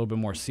wanted to get a little bit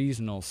more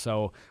seasonal.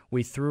 So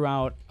we threw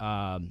out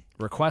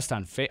request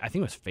on I think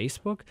it was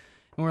Facebook.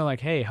 And we're like,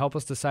 hey, help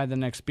us decide the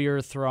next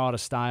beer, throw out a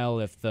style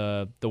if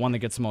the one that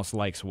gets the most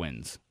likes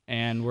wins.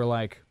 And we're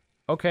like,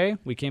 okay.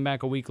 We came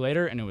back a week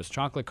later, and it was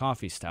chocolate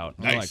coffee stout.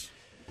 And we're like,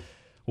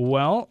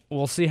 well,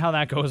 we'll see how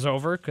that goes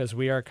over because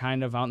we are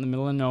kind of out in the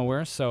middle of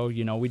nowhere. So, we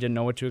didn't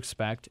know what to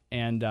expect.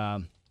 And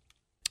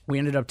we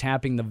ended up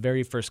tapping the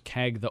very first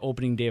keg the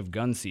opening day of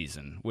gun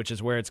season, which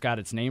is where it's got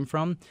its name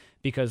from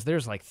because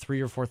there's like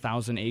 3,000 or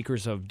 4,000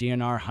 acres of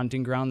DNR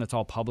hunting ground that's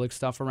all public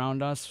stuff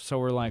around us. So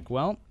we're like,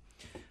 well,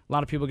 a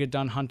lot of people get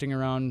done hunting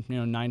around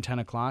 9, 10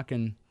 o'clock,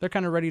 and they're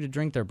kind of ready to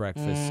drink their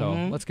breakfast. So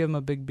let's give them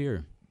a big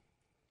beer.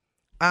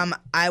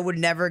 I would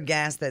never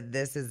guess that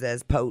this is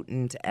as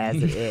potent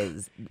as it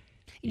is.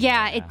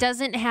 Yeah, it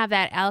doesn't have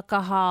that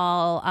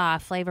alcohol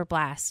flavor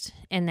blast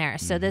in there.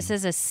 So this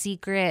is a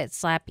secret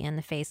slap you in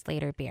the face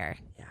later beer.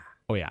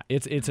 Oh yeah,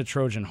 it's a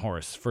Trojan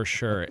horse for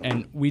sure.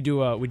 And we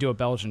do a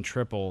Belgian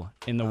triple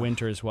in the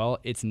winter as well.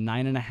 It's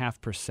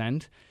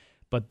 9.5%.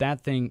 But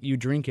that thing, you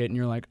drink it and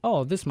you're like,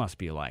 oh, this must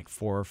be like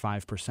 4 or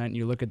 5%.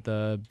 You look at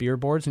the beer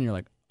boards and you're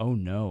like, oh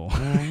no,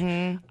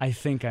 I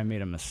think I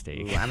made a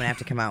mistake. Ooh, I'm gonna have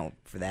to come out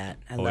for that.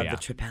 I love yeah.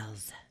 the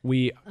tripels.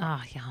 We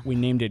yum. we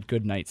named it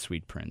Good Night,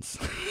 Sweet Prince.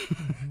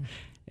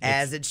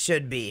 As it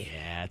should be.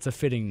 Yeah, it's a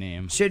fitting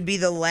name. Should be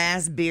the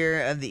last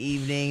beer of the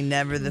evening,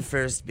 never the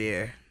first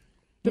beer.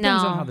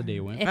 Depends on how the day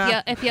went.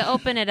 If you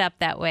open it up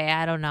that way,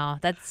 I don't know.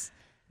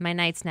 My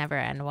nights never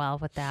end well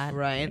with that.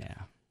 Right. Yeah.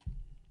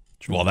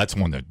 Well, that's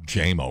when the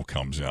JMO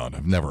comes out.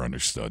 I've never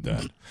understood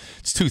that.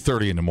 It's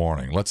 2:30 in the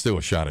morning. Let's do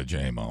a shot of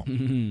JMO.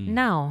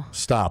 No.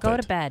 Stop it. Go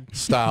to bed.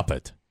 Stop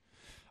it.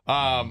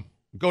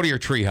 Go to your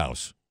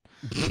treehouse.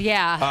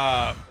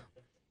 Yeah.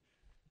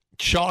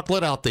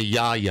 chocolate out the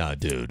yaya,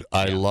 dude.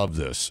 I love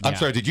this. I'm Yeah.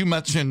 sorry, did you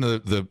mention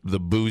the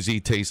boozy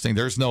tasting?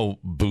 There's no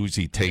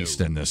boozy taste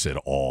in this at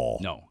all.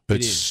 No, it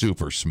It's is.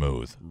 super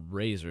smooth.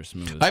 Razor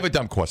smooth. I have a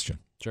dumb question.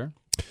 Sure.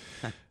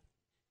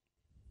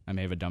 I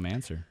may have a dumb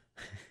answer.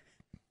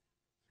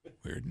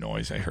 Weird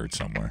noise I heard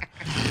somewhere.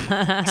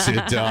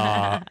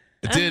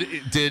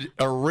 Did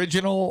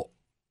original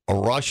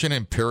Russian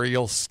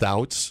Imperial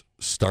Stouts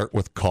start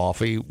with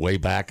coffee way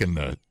back in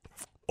the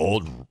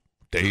old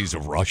days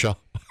of Russia?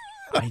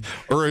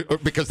 or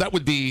because that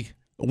would be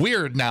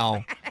weird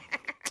now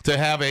to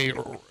have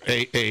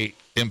a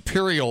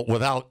Imperial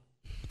without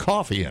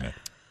coffee in it.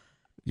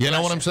 You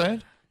know what I'm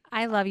saying?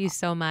 I love you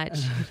so much.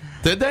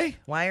 Did they?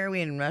 Why are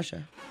we in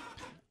Russia?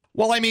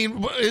 Well, I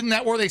mean, isn't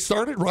that where they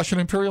started? Russian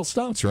Imperial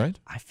Stouts, right?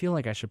 I feel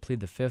like I should plead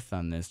the fifth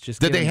on this.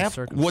 Just Did they given the have?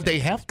 circumstances. Would they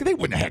have? They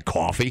wouldn't have had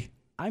coffee.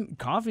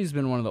 Coffee's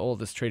been one of the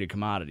oldest traded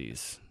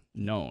commodities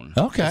known.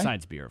 Okay.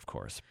 Besides beer, of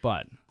course.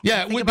 But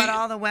yeah, Think about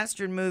all the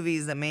Western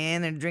movies that,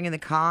 man, they're drinking the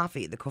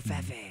coffee, the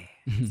covfefe.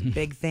 It's a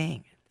big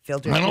thing.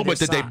 Filtered I know, into but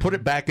their did they sauce. put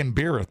it back in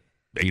beer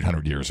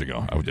 800 years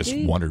ago? I just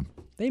wondered.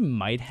 They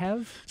might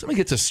have. Somebody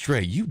gets us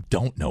straight. You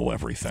don't know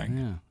everything.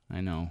 Yeah,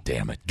 I know.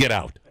 Damn it. Get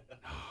out.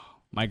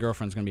 My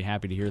girlfriend's going to be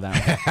happy to hear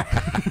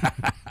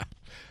that.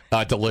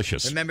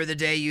 Delicious. Remember the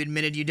day you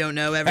admitted you don't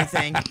know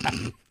everything?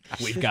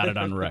 We've got it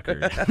on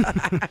record.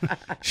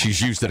 She's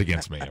used it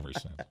against me ever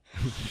since.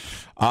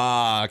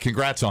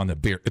 Congrats on the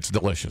beer. It's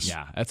delicious.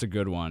 Yeah, that's a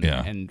good one.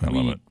 Yeah, and I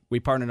love it. We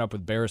partnered up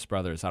with Barris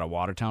Brothers out of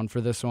Watertown for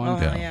this one. Oh,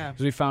 hell yeah.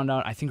 Because we found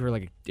out, I think we were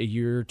like a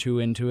year or two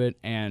into it,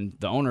 and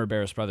the owner of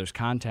Barris Brothers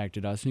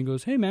contacted us, and he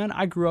goes, "Hey, man,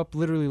 I grew up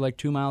literally like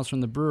 2 miles from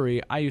the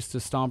brewery. I used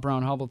to stomp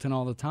around Hubbleton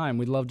all the time.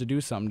 We'd love to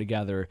do something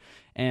together."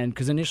 And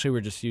because initially we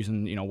were just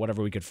using,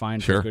 whatever we could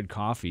find Sure. for good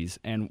coffees.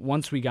 And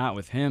once we got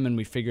with him and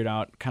we figured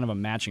out kind of a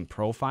matching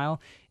profile,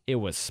 it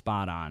was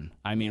spot on.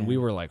 I mean, we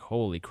were like,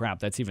 holy crap,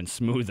 that's even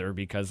smoother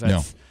because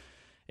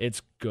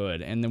it's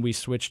good. And then we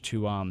switched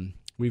to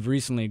we've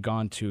recently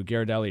gone to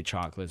Ghirardelli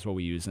chocolate is what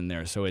we use in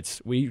there. So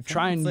we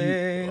try and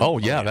Oh,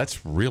 yeah, that's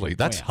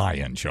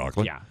high-end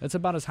chocolate. yeah, it's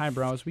about as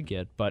highbrow as we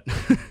get, but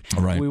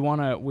Right. we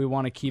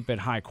want to keep it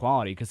high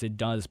quality because it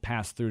does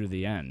pass through to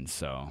the end.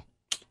 So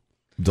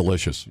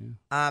Delicious.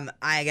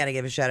 I got to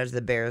give a shout out to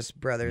the Barris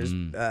Brothers.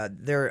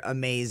 They're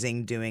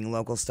amazing doing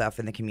local stuff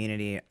in the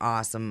community.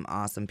 Awesome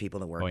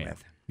people to work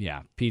with.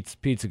 Yeah, Pete's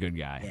a good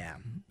guy. Yeah.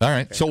 All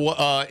right.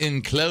 So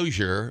in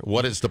closure,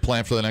 what is the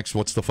plan for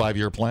what's the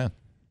 5-year plan?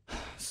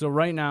 So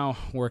right now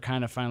we're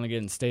kind of finally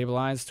getting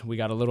stabilized. We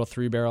got a little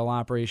 3-barrel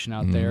operation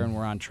out there, and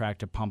we're on track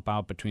to pump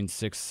out between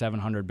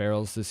 600-700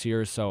 barrels this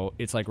year. So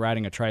it's like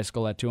riding a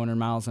tricycle at 200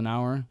 miles an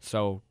hour.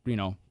 So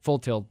full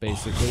tilt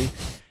basically,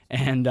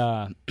 and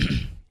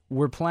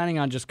we're planning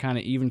on just kind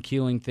of even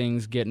keeling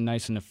things, getting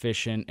nice and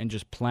efficient, and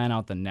just plan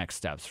out the next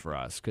steps for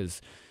us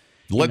because.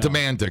 Let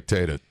demand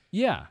dictate it.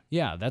 Yeah,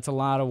 that's a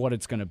lot of what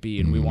it's going to be,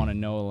 and we want to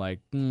know,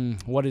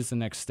 what is the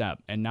next step?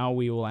 And now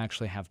we will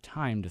actually have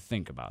time to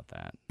think about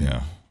that.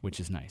 Yeah. Which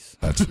is nice.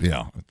 It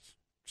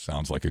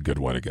sounds like a good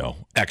way to go.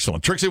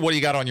 Excellent. Trixie, what do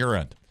you got on your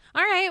end?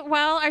 All right.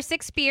 Well, our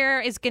 6th beer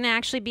is going to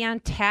actually be on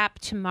tap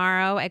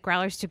tomorrow at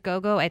Growlers to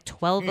Go-Go at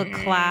 12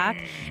 o'clock.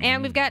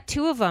 And we've got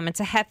 2 of them. It's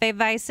a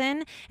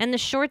Hefeweizen and the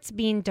Shorts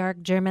Bean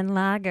Dark German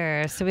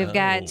Lager. So we've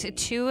got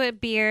 2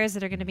 beers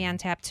that are going to be on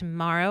tap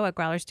tomorrow at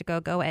Growlers to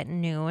Go-Go at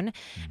noon.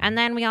 And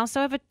then we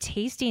also have a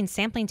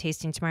sampling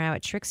tasting tomorrow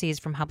at Trixie's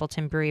from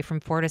Hubbleton Brewery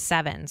from 4 to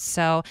 7.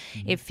 So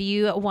if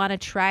you want to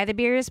try the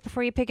beers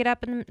before you pick it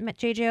up in the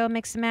JJO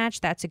Mix and Match,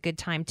 that's a good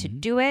time to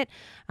do it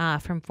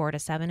from 4 to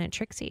 7 at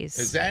Trixie's.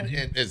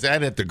 Is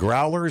that at the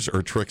Growlers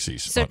or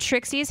Trixie's? So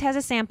Trixie's has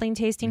a sampling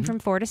tasting from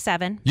 4 to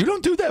 7. You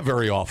don't do that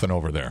very often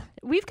over there.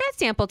 We've got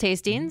sample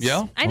tastings.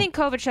 Yeah? I think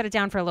COVID shut it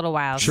down for a little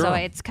while, Sure. so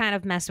it's kind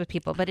of messed with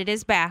people, but it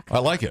is back. I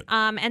like it.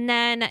 And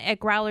then at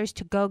Growlers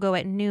to Go-Go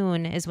at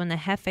noon is when the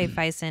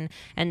Hefeweizen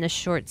and the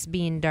Shorts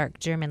Bean Dark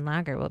German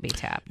Lager will be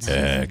tapped.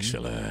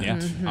 Excellent.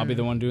 Yeah, I'll be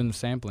the one doing the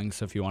sampling,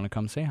 so if you want to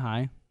come say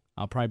hi,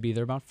 I'll probably be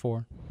there about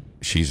 4.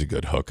 She's a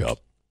good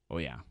hookup. Oh,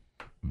 yeah.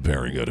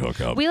 Very good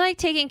hookup. We like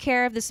taking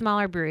care of the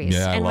smaller breweries.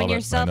 Yeah, I and when love you're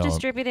it. I know it.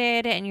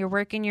 self-distributed and you're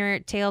working your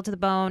tail to the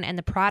bone and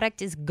the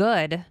product is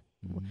good,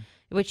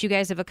 which you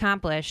guys have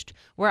accomplished,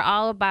 we're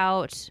all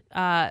about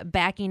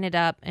backing it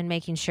up and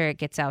making sure it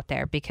gets out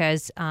there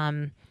because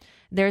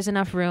there's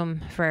enough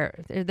room for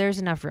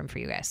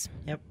you guys.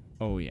 Yep.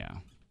 Oh, yeah.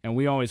 And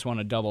we always want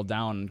to double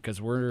down because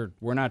we're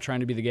not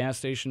trying to be the gas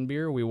station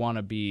beer. We want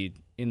to be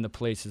in the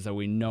places that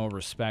we know,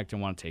 respect,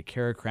 and want to take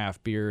care of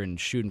craft beer and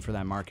shooting for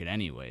that market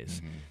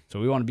anyways. So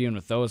we want to be in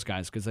with those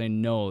guys because they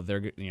know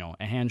they're,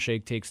 a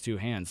handshake takes 2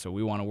 hands. So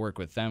we want to work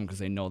with them because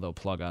they know they'll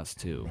plug us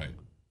too. Right.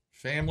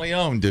 Family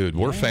owned, dude.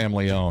 We're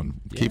family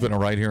owned. Keeping it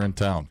right here in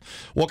town.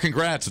 Well,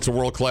 congrats. It's a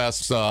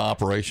world-class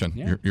operation.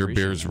 Yeah, your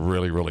beer's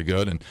really, really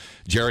good. And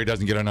Jerry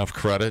doesn't get enough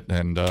credit,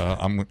 and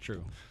I'm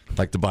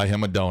like to buy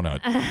him a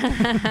donut.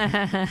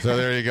 So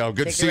there you go.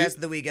 Good Take to the see rest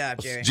of the week off,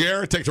 Jerry.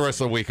 Jared, take the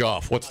rest of the week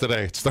off. What's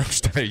today? It's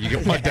Thursday. You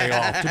get one day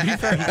off. To be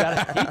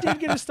fair, he did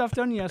get his stuff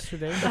done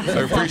yesterday.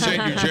 I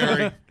appreciate you,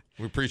 Jerry.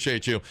 We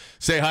appreciate you.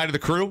 Say hi to the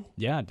crew.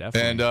 Yeah,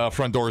 definitely. And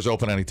front doors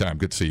open anytime.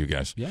 Good to see you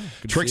guys. Yeah. good to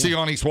see Trixie you.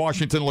 on East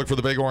Washington. Look for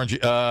the big orange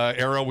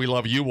arrow. We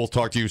love you. We'll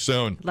talk to you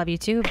soon. Love you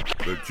too.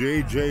 The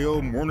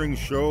JJO Morning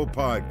Show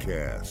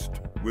podcast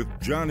with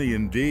Johnny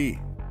and D.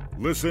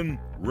 Listen,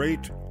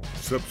 rate,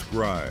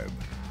 subscribe.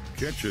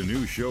 Catch a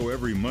new show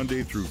every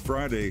Monday through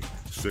Friday,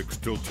 6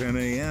 till 10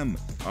 a.m.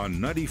 on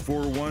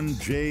 94.1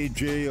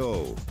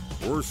 JJO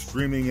or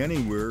streaming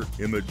anywhere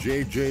in the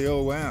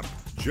JJO app.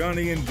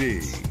 Johnny and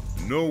D.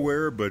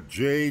 Nowhere but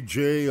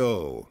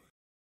JJO.